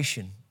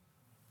condemnation.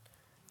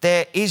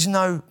 There is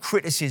no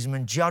criticism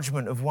and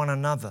judgment of one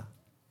another.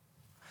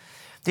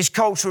 This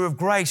culture of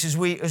grace, as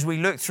we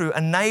look through,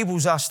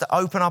 enables us to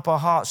open up our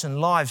hearts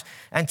and lives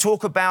and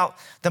talk about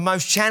the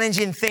most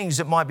challenging things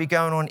that might be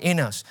going on in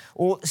us,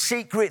 or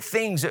secret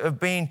things that have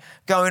been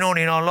going on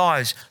in our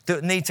lives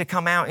that need to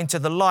come out into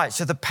the light.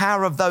 So the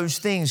power of those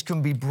things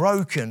can be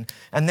broken,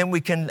 and then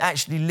we can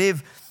actually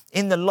live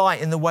in the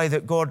light in the way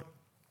that God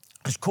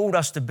has called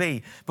us to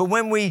be. But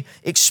when we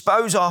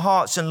expose our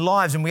hearts and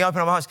lives and we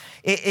open up our hearts,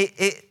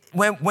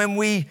 when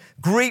we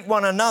greet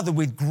one another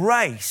with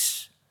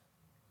grace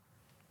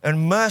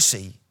and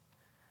mercy,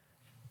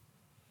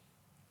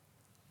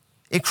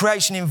 it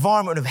creates an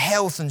environment of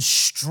health and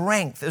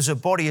strength as a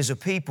body, as a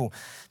people,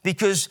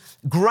 because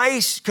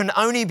grace can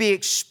only be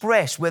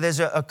expressed where there's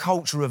a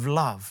culture of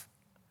love,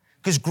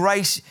 because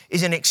grace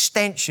is an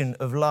extension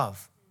of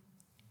love.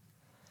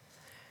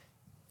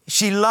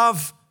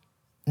 Love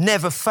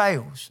never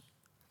fails.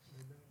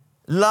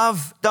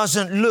 Love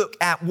doesn't look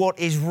at what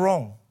is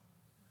wrong.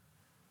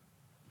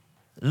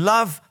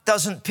 Love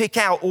doesn't pick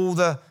out all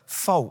the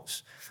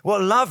faults.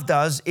 What love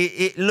does,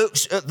 it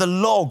looks at the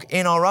log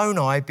in our own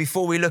eye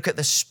before we look at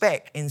the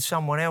speck in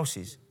someone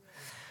else's.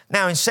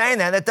 Now, in saying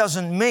that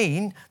doesn't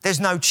mean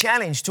there's no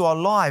challenge to our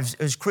lives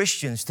as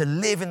Christians to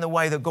live in the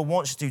way that God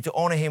wants us to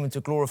honour Him and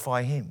to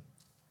glorify Him.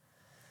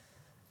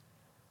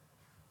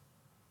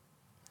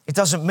 It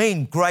doesn't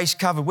mean grace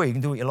covered. Well, you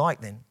can do what you like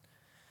then.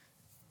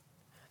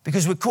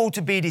 Because we're called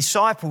to be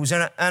disciples,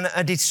 and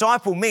a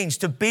disciple means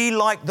to be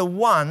like the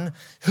one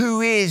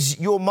who is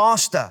your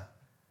master.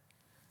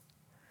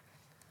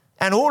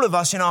 And all of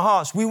us in our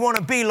hearts, we want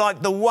to be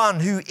like the one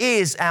who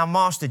is our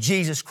master,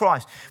 Jesus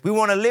Christ. We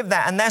want to live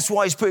that. And that's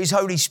why He's put His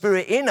Holy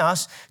Spirit in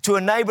us to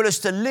enable us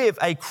to live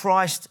a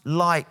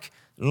Christ-like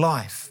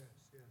life.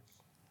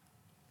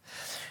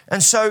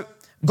 And so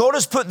God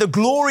has put the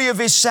glory of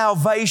His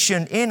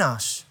salvation in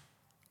us.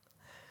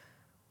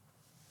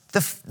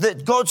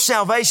 That God's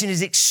salvation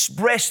is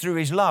expressed through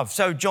His love.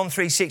 So John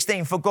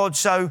 3:16, for God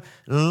so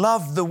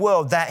loved the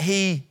world that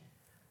He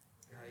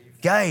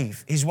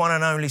gave His one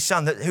and only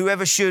Son, that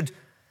whoever should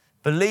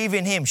believe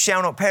in Him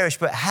shall not perish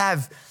but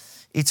have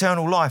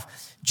eternal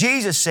life.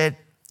 Jesus said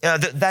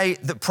that they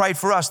that prayed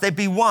for us, they'd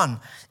be one.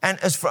 And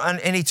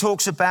He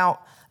talks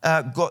about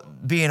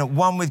God being at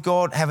one with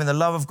God, having the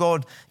love of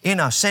God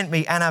in us, sent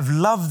me and have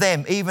loved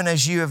them even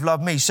as you have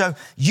loved me. So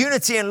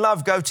unity and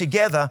love go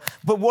together.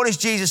 But what is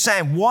Jesus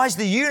saying? Why is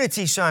the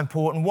unity so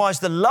important? Why is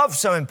the love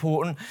so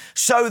important?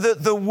 So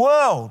that the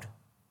world,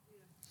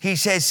 He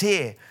says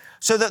here,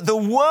 so that the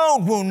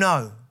world will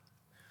know.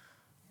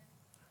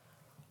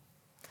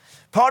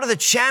 Part of the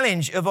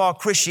challenge of our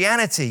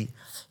Christianity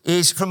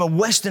is, from a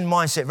Western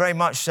mindset, very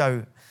much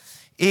so,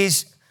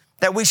 is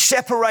that we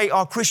separate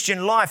our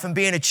Christian life and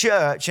being a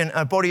church and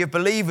a body of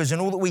believers and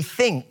all that we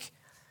think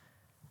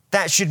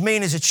that should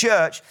mean as a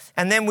church,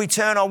 and then we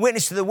turn our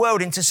witness to the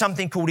world into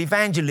something called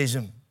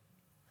evangelism.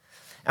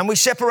 And we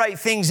separate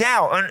things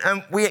out,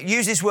 and we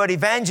use this word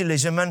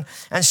evangelism, and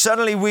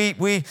suddenly we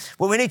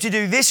need to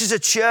do this as a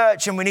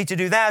church, and we need to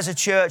do that as a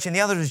church, and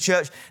the other as a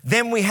church.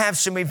 Then we have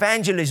some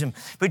evangelism.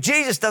 But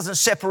Jesus doesn't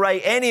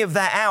separate any of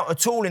that out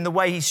at all in the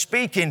way He's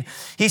speaking.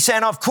 He's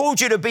saying, I've called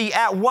you to be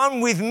at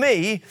one with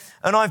me,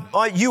 and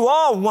you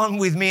are one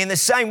with me in the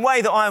same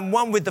way that I am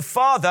one with the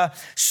Father,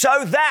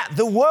 so that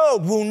the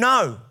world will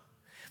know.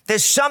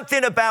 There's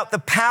something about the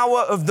power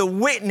of the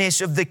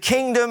witness of the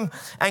kingdom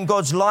and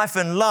God's life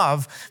and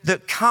love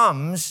that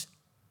comes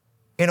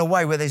in a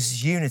way where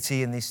there's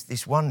unity and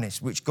this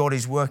oneness, which God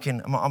is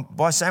working.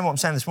 By saying what I'm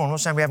saying this morning, I'm not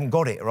saying we haven't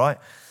got it, right?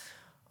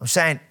 I'm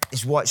saying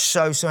it's why it's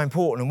so, so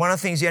important. And one of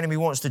the things the enemy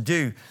wants to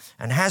do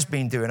and has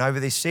been doing over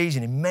this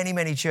season in many,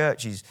 many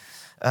churches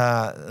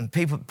and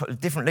people,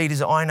 different leaders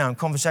that I know and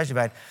conversations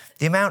about,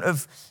 the amount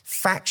of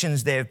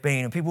factions there have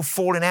been and people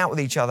falling out with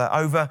each other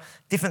over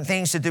different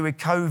things to do with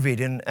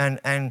COVID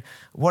and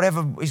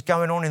whatever is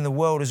going on in the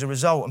world as a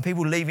result, and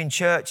people leaving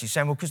churches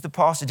saying, well, because the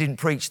pastor didn't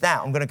preach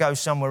that, I'm going to go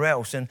somewhere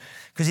else, and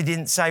because he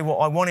didn't say what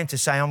I want him to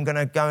say, I'm going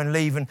to go and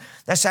leave. And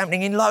that's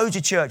happening in loads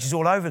of churches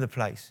all over the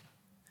place.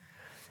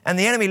 And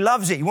the enemy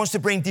loves it. He wants to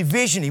bring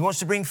division. He wants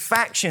to bring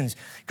factions,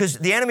 because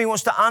the enemy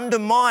wants to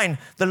undermine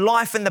the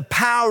life and the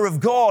power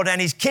of God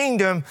and his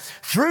kingdom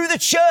through the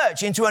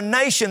church into a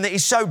nation that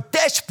is so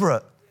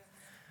desperate.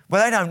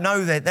 Well, they don't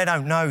know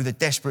the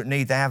desperate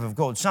need they have of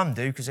God. Some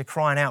do, because they're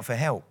crying out for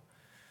help.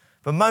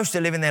 But most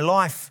are living their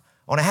life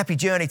on a happy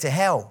journey to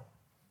hell,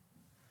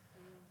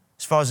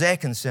 as far as they're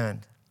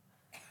concerned.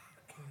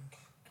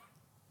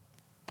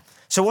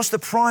 So what's the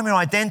primary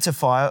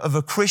identifier of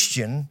a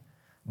Christian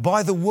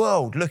by the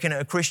world looking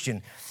at a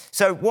Christian?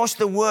 So what's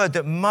the word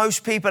that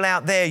most people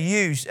out there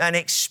use and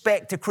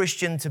expect a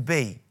Christian to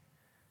be?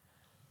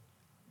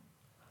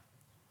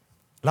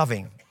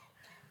 Loving.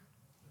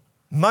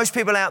 Most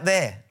people out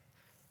there,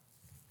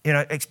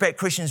 expect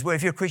Christians, well,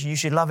 if you're a Christian, you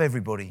should love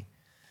everybody.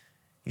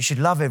 You should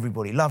love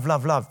everybody. Love,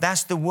 love, love.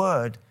 That's the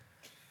word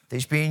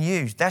that's being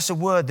used. That's a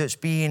word that's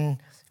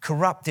being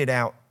corrupted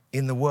out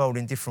in the world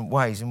in different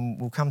ways. And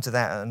we'll come to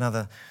that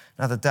another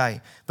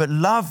day. But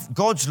love,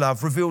 God's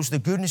love, reveals the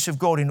goodness of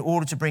God in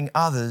order to bring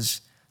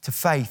others to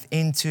faith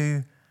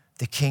into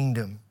the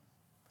kingdom.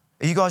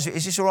 Are you guys,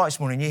 is this all right this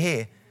morning? You're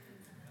here?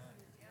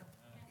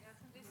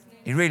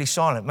 You're really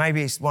silent.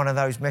 Maybe it's one of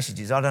those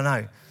messages. I don't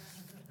know.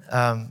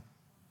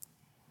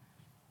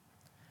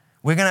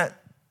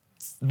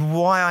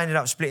 Why I ended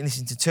up splitting this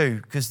into two,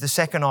 because the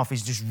second half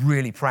is just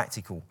really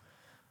practical.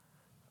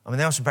 I mean,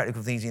 there are some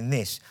practical things in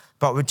this,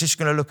 but we're just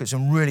going to look at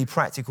some really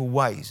practical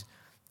ways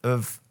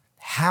of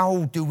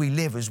how do we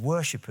live as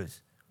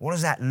worshippers? What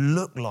does that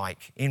look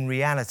like in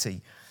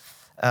reality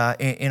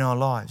in our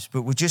lives?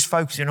 But we're just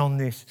focusing on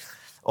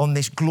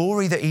this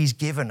glory that he's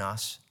given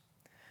us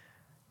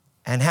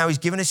and how he's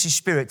given us his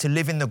Spirit to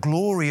live in the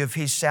glory of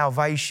his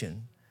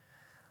salvation,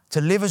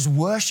 to live as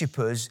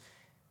worshippers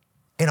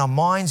in our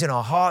minds, in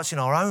our hearts, in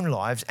our own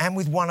lives, and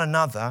with one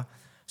another,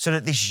 so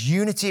that this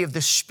unity of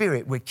the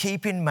Spirit we're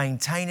keeping,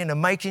 maintaining,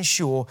 and making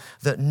sure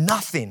that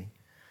nothing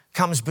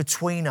comes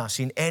between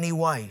us in any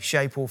way,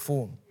 shape, or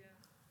form.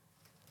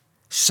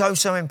 So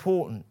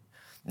important.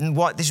 And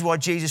this is why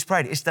Jesus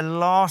prayed. It's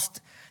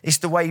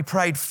the way he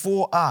prayed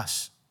for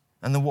us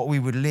and what we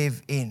would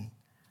live in.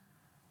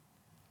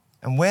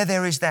 And where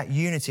there is that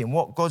unity and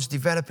what God's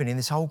developing in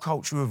this whole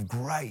culture of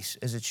grace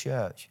as a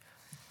church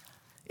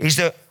is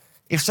that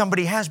if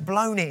somebody has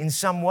blown it in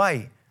some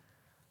way,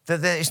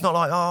 that it's not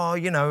like,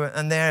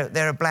 and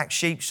they're a black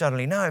sheep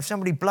suddenly. No, if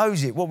somebody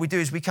blows it, what we do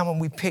is we come and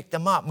we pick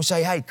them up and we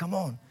say, hey, come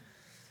on.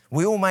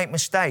 We all make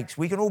mistakes.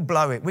 We can all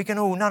blow it.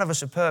 None of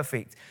us are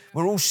perfect.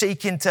 We're all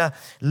seeking to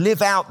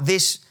live out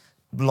this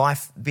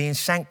life being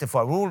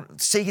sanctified. We're all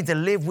seeking to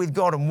live with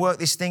God and work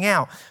this thing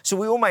out. So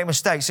we all make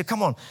mistakes. So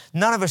come on,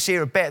 none of us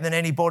here are better than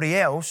anybody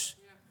else.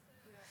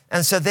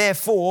 And so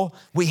therefore,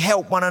 we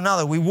help one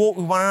another. We walk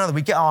with one another.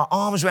 We get our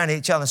arms around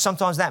each other.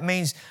 Sometimes that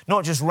means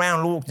not just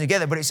round walking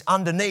together, but it's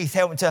underneath,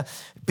 helping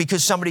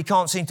because somebody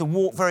can't seem to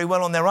walk very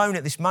well on their own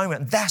at this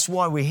moment. And that's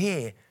why we're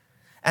here.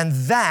 And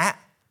that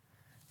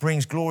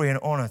brings glory and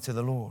honor to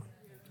the Lord.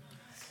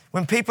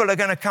 When people are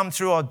going to come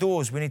through our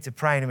doors, we need to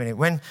pray in a minute.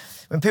 When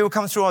people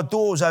come through our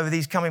doors over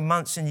these coming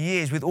months and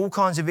years with all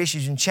kinds of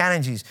issues and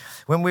challenges,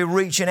 when we're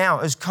reaching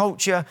out as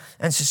culture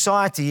and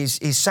society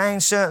is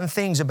saying certain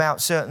things about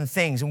certain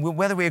things, and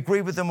whether we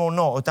agree with them or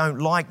not or don't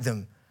like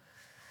them,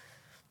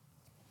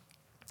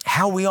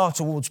 how we are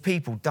towards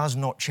people does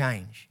not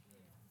change.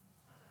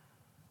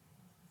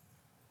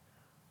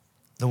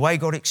 The way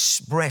God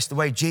expressed, the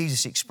way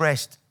Jesus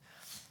expressed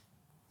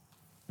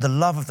the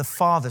love of the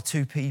Father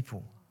to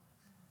people.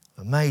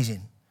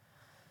 Amazing.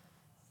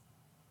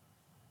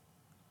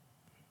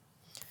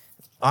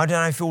 I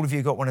don't know if all of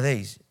you got one of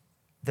these,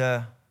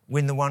 the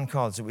Win the One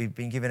cards that we've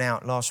been giving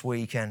out last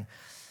week. And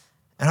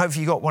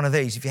hopefully you got one of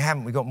these. If you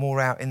haven't, we've got more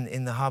out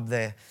in the hub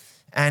there.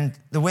 And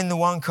the Win the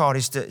One card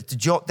is to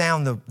jot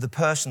down the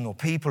person or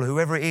people,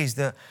 whoever it is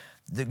that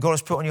God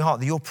has put on your heart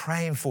that you're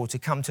praying for to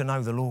come to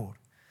know the Lord.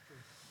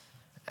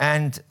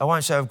 And I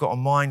won't say I've got on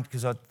mine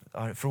because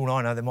for all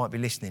I know, they might be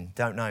listening.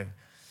 Don't know.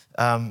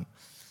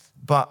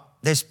 But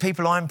there's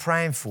people I'm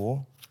praying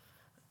for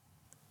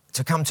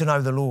to come to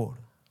know the Lord.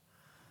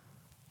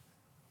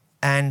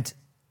 And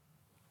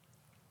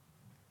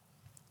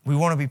we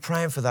want to be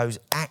praying for those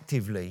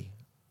actively.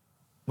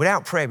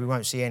 Without prayer, we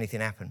won't see anything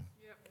happen.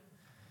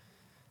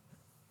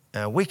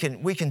 We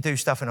can do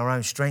stuff in our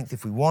own strength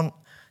if we want,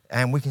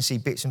 and we can see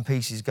bits and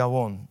pieces go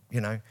on,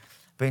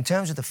 But in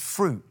terms of the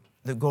fruit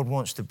that God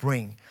wants to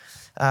bring,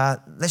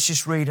 let's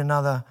just read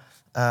another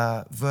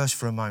verse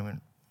for a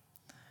moment.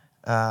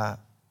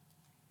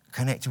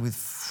 Connected with,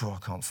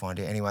 I can't find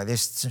it anyway. There's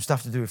some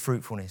stuff to do with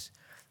fruitfulness.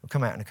 It'll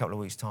come out in a couple of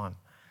weeks' time.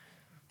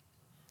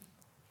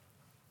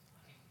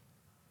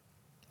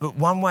 But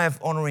one way of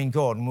honouring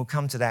God, and we'll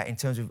come to that in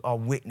terms of our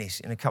witness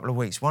in a couple of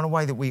weeks, one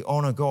way that we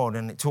honour God,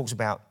 and it talks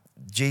about,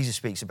 Jesus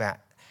speaks about,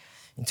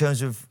 in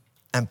terms of,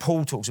 and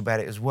Paul talks about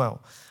it as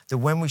well, that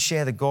when we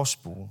share the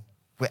gospel,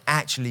 we're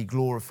actually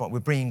glorifying, we're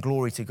bringing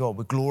glory to God.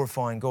 We're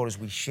glorifying God as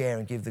we share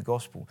and give the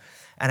gospel.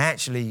 And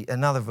actually,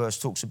 another verse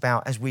talks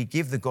about as we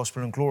give the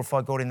gospel and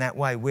glorify God in that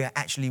way, we're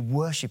actually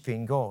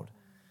worshipping God.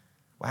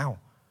 Wow.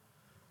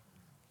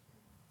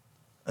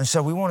 And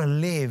so we want to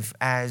live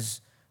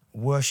as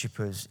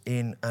worshippers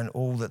in and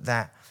all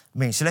that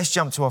means. So let's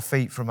jump to our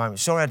feet for a moment.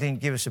 Sorry I didn't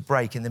give us a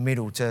break in the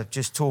middle to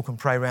just talk and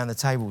pray around the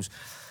tables.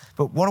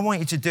 But what I want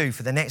you to do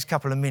for the next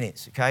couple of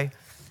minutes, okay,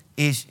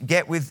 is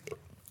get with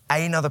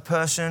another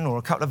person or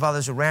a couple of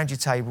others around your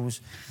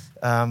tables.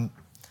 And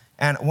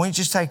I want you to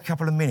just take a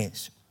couple of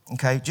minutes,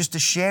 okay, just to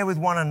share with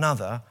one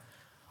another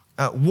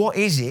what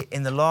is it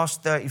in the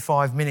last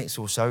 35 minutes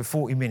or so,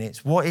 40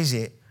 minutes, what is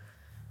it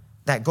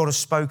that God has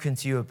spoken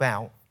to you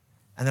about?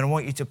 And then I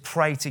want you to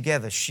pray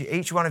together.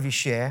 Each one of you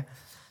share,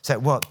 say,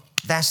 well,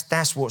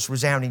 that's what's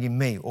resounding in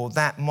me. Or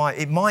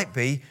it might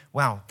be,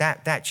 wow,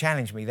 that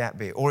challenged me that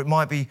bit. Or it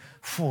might be,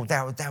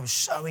 that was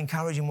so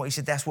encouraging what he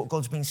said. That's what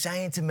God's been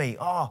saying to me.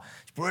 Oh,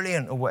 it's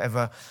brilliant or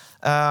whatever.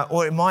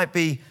 Or it might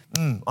be,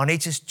 I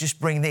need to just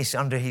bring this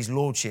under his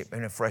lordship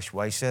in a fresh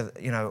way. So,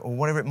 or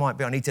whatever it might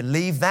be. I need to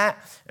leave that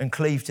and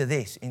cleave to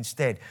this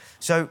instead.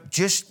 So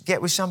just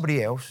get with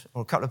somebody else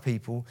or a couple of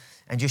people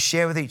and just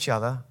share with each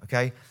other,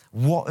 okay,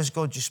 what has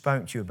God just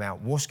spoken to you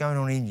about? What's going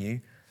on in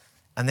you?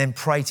 And then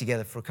pray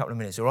together for a couple of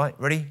minutes, all right?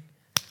 Ready?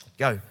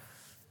 Go.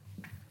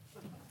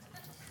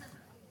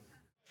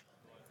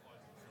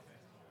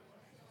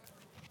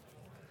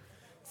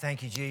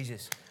 Thank you,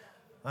 Jesus.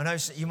 I know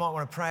you might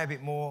want to pray a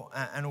bit more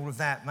and all of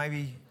that.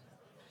 Maybe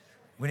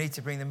we need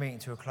to bring the meeting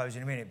to a close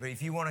in a minute. But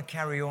if you want to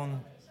carry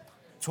on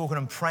talking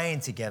and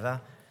praying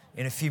together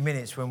in a few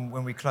minutes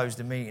when we close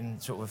the meeting,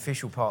 sort of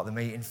official part of the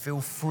meeting,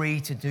 feel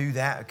free to do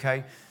that,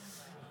 okay?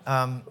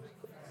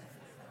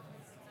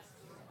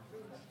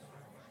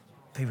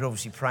 People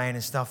obviously praying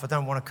and stuff. I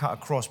don't want to cut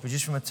across, but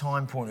just from a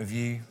time point of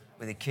view,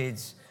 with the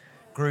kids,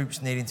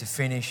 groups needing to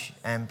finish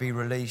and be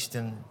released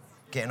and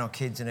getting our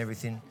kids and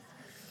everything.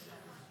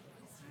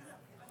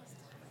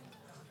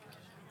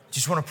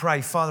 Just want to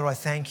pray. Father, I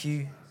thank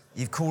you.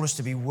 You've called us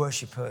to be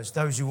worshippers,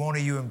 those who honour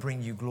you and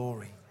bring you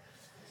glory.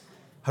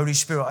 Holy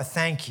Spirit, I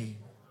thank you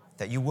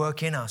that you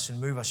work in us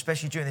and move us,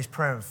 especially during this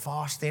prayer and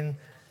fasting,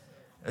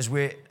 as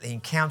we're the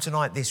encounter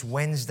night this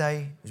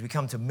Wednesday, as we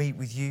come to meet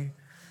with you,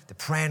 the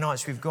prayer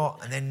nights we've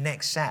got, and then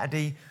next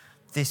Saturday,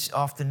 this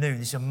afternoon,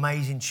 this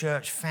amazing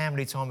church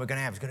family time we're going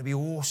to have. It's going to be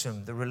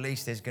awesome, the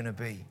release there's going to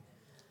be.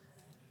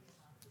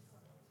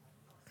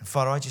 And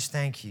Father, I just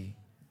thank you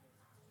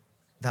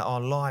that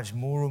our lives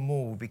more and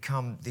more will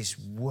become this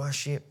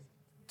worship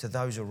to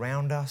those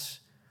around us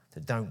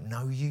that don't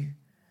know you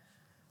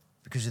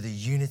because of the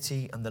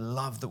unity and the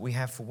love that we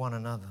have for one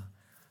another.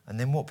 And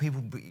then what people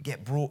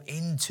get brought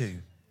into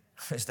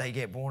as they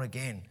get born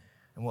again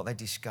and what they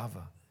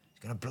discover.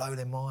 It's going to blow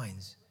their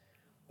minds,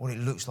 what it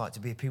looks like to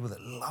be a people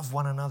that love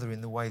one another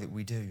in the way that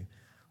we do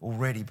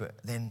already, but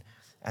then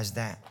as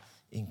that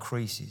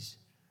increases.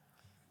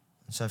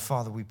 And so,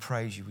 Father, we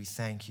praise you, we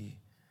thank you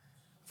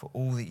for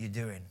all that you're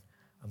doing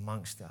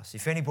amongst us.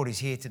 If anybody's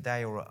here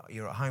today or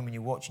you're at home and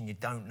you're watching, you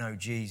don't know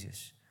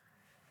Jesus,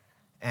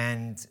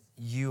 and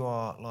you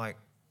are like,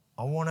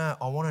 I want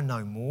to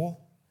know more,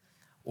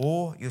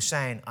 or you're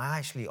saying,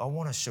 I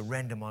want to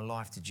surrender my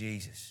life to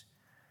Jesus,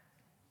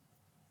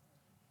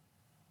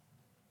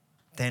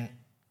 then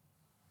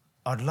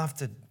I'd love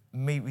to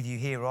meet with you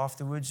here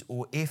afterwards.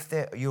 Or if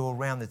you're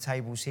around the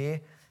tables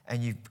here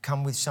and you've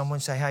come with someone,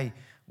 say, hey,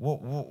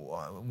 what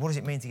does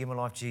it mean to give my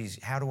life to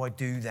Jesus? How do I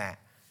do that?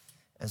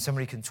 And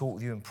somebody can talk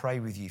with you and pray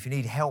with you. If you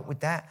need help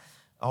with that,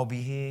 I'll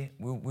be here.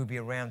 We'll be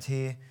around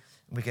here.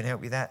 And we can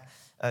help you with that.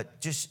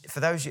 Just for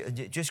those,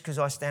 just because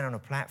I stand on a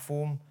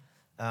platform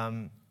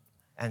and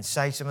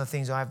say some of the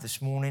things I have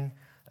this morning,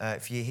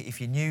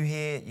 if you're new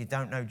here, you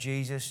don't know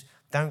Jesus,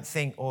 don't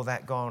think,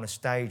 that guy on a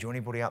stage or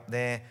anybody up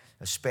there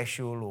are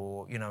special,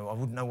 or, I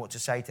wouldn't know what to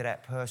say to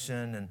that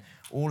person and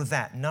all of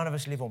that. None of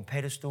us live on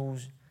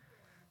pedestals.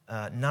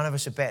 None of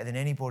us are better than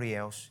anybody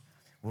else.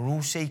 We're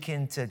all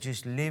seeking to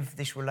just live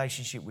this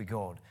relationship with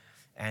God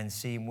and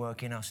see him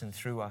work in us and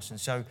through us. And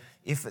so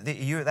if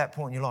you're at that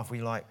point in your life where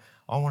you're like,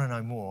 I want to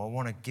know more, I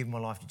want to give my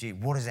life to Jesus,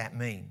 what does that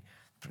mean?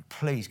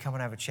 Please come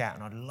and have a chat,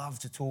 and I'd love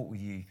to talk with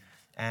you.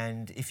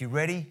 And if you're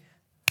ready,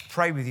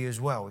 pray with you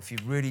as well, if you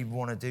really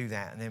want to do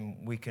that, and then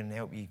we can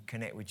help you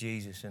connect with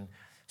Jesus and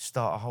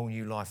start a whole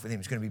new life with him.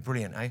 It's going to be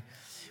brilliant, eh?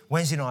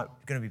 Wednesday night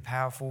is going to be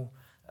powerful.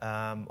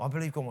 I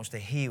believe God wants to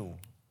heal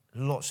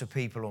lots of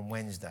people on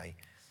Wednesday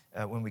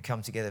when we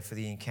come together for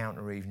the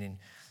encounter evening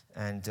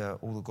and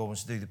all that God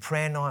wants to do. The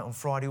prayer night on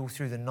Friday, all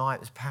through the night, it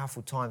was a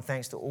powerful time.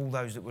 Thanks to all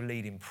those that were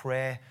leading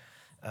prayer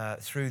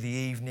through the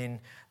evening,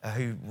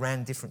 who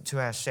ran different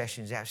 2-hour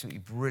sessions, absolutely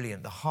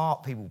brilliant. The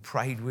heart people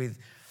prayed with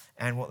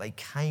and what they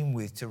came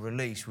with to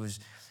release was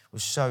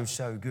so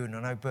good. And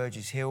I know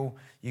Burgess Hill,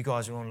 you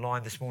guys are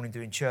online this morning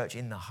doing church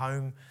in the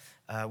home.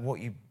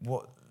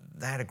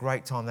 They had a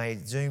great time. They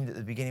had Zoomed at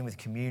the beginning with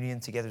communion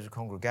together as a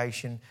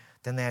congregation.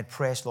 Then they had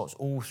prayer slots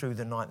all through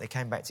the night. They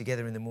came back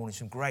together in the morning.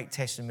 Some great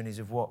testimonies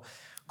of what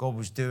God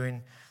was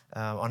doing.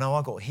 I know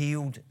I got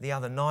healed the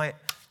other night,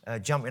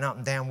 jumping up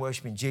and down,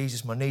 worshiping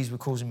Jesus. My knees were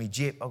causing me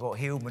jip. I got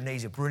healed. My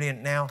knees are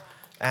brilliant now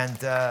and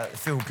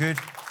feel good.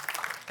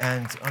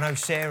 And I know,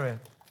 Sarah,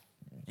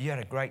 you had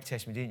a great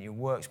testimony, didn't you?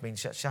 Work's been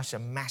such a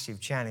massive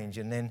challenge.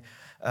 And then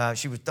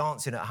she was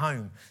dancing at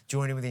home,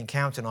 joining with the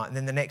encounter night. And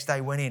then the next day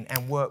went in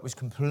and work was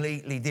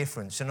completely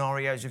different.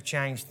 Scenarios have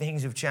changed.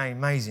 Things have changed.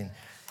 Amazing.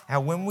 How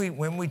when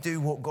we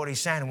do what God is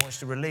saying and wants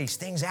to release,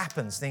 things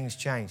happen, things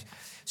change.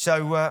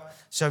 So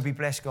be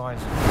blessed, guys.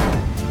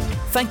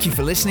 Thank you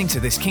for listening to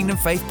this Kingdom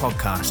Faith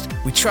podcast.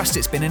 We trust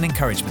it's been an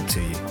encouragement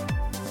to you.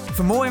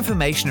 For more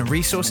information and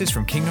resources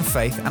from Kingdom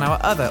Faith and our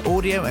other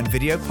audio and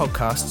video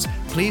podcasts,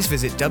 please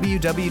visit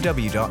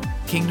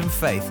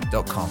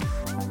www.kingdomfaith.com.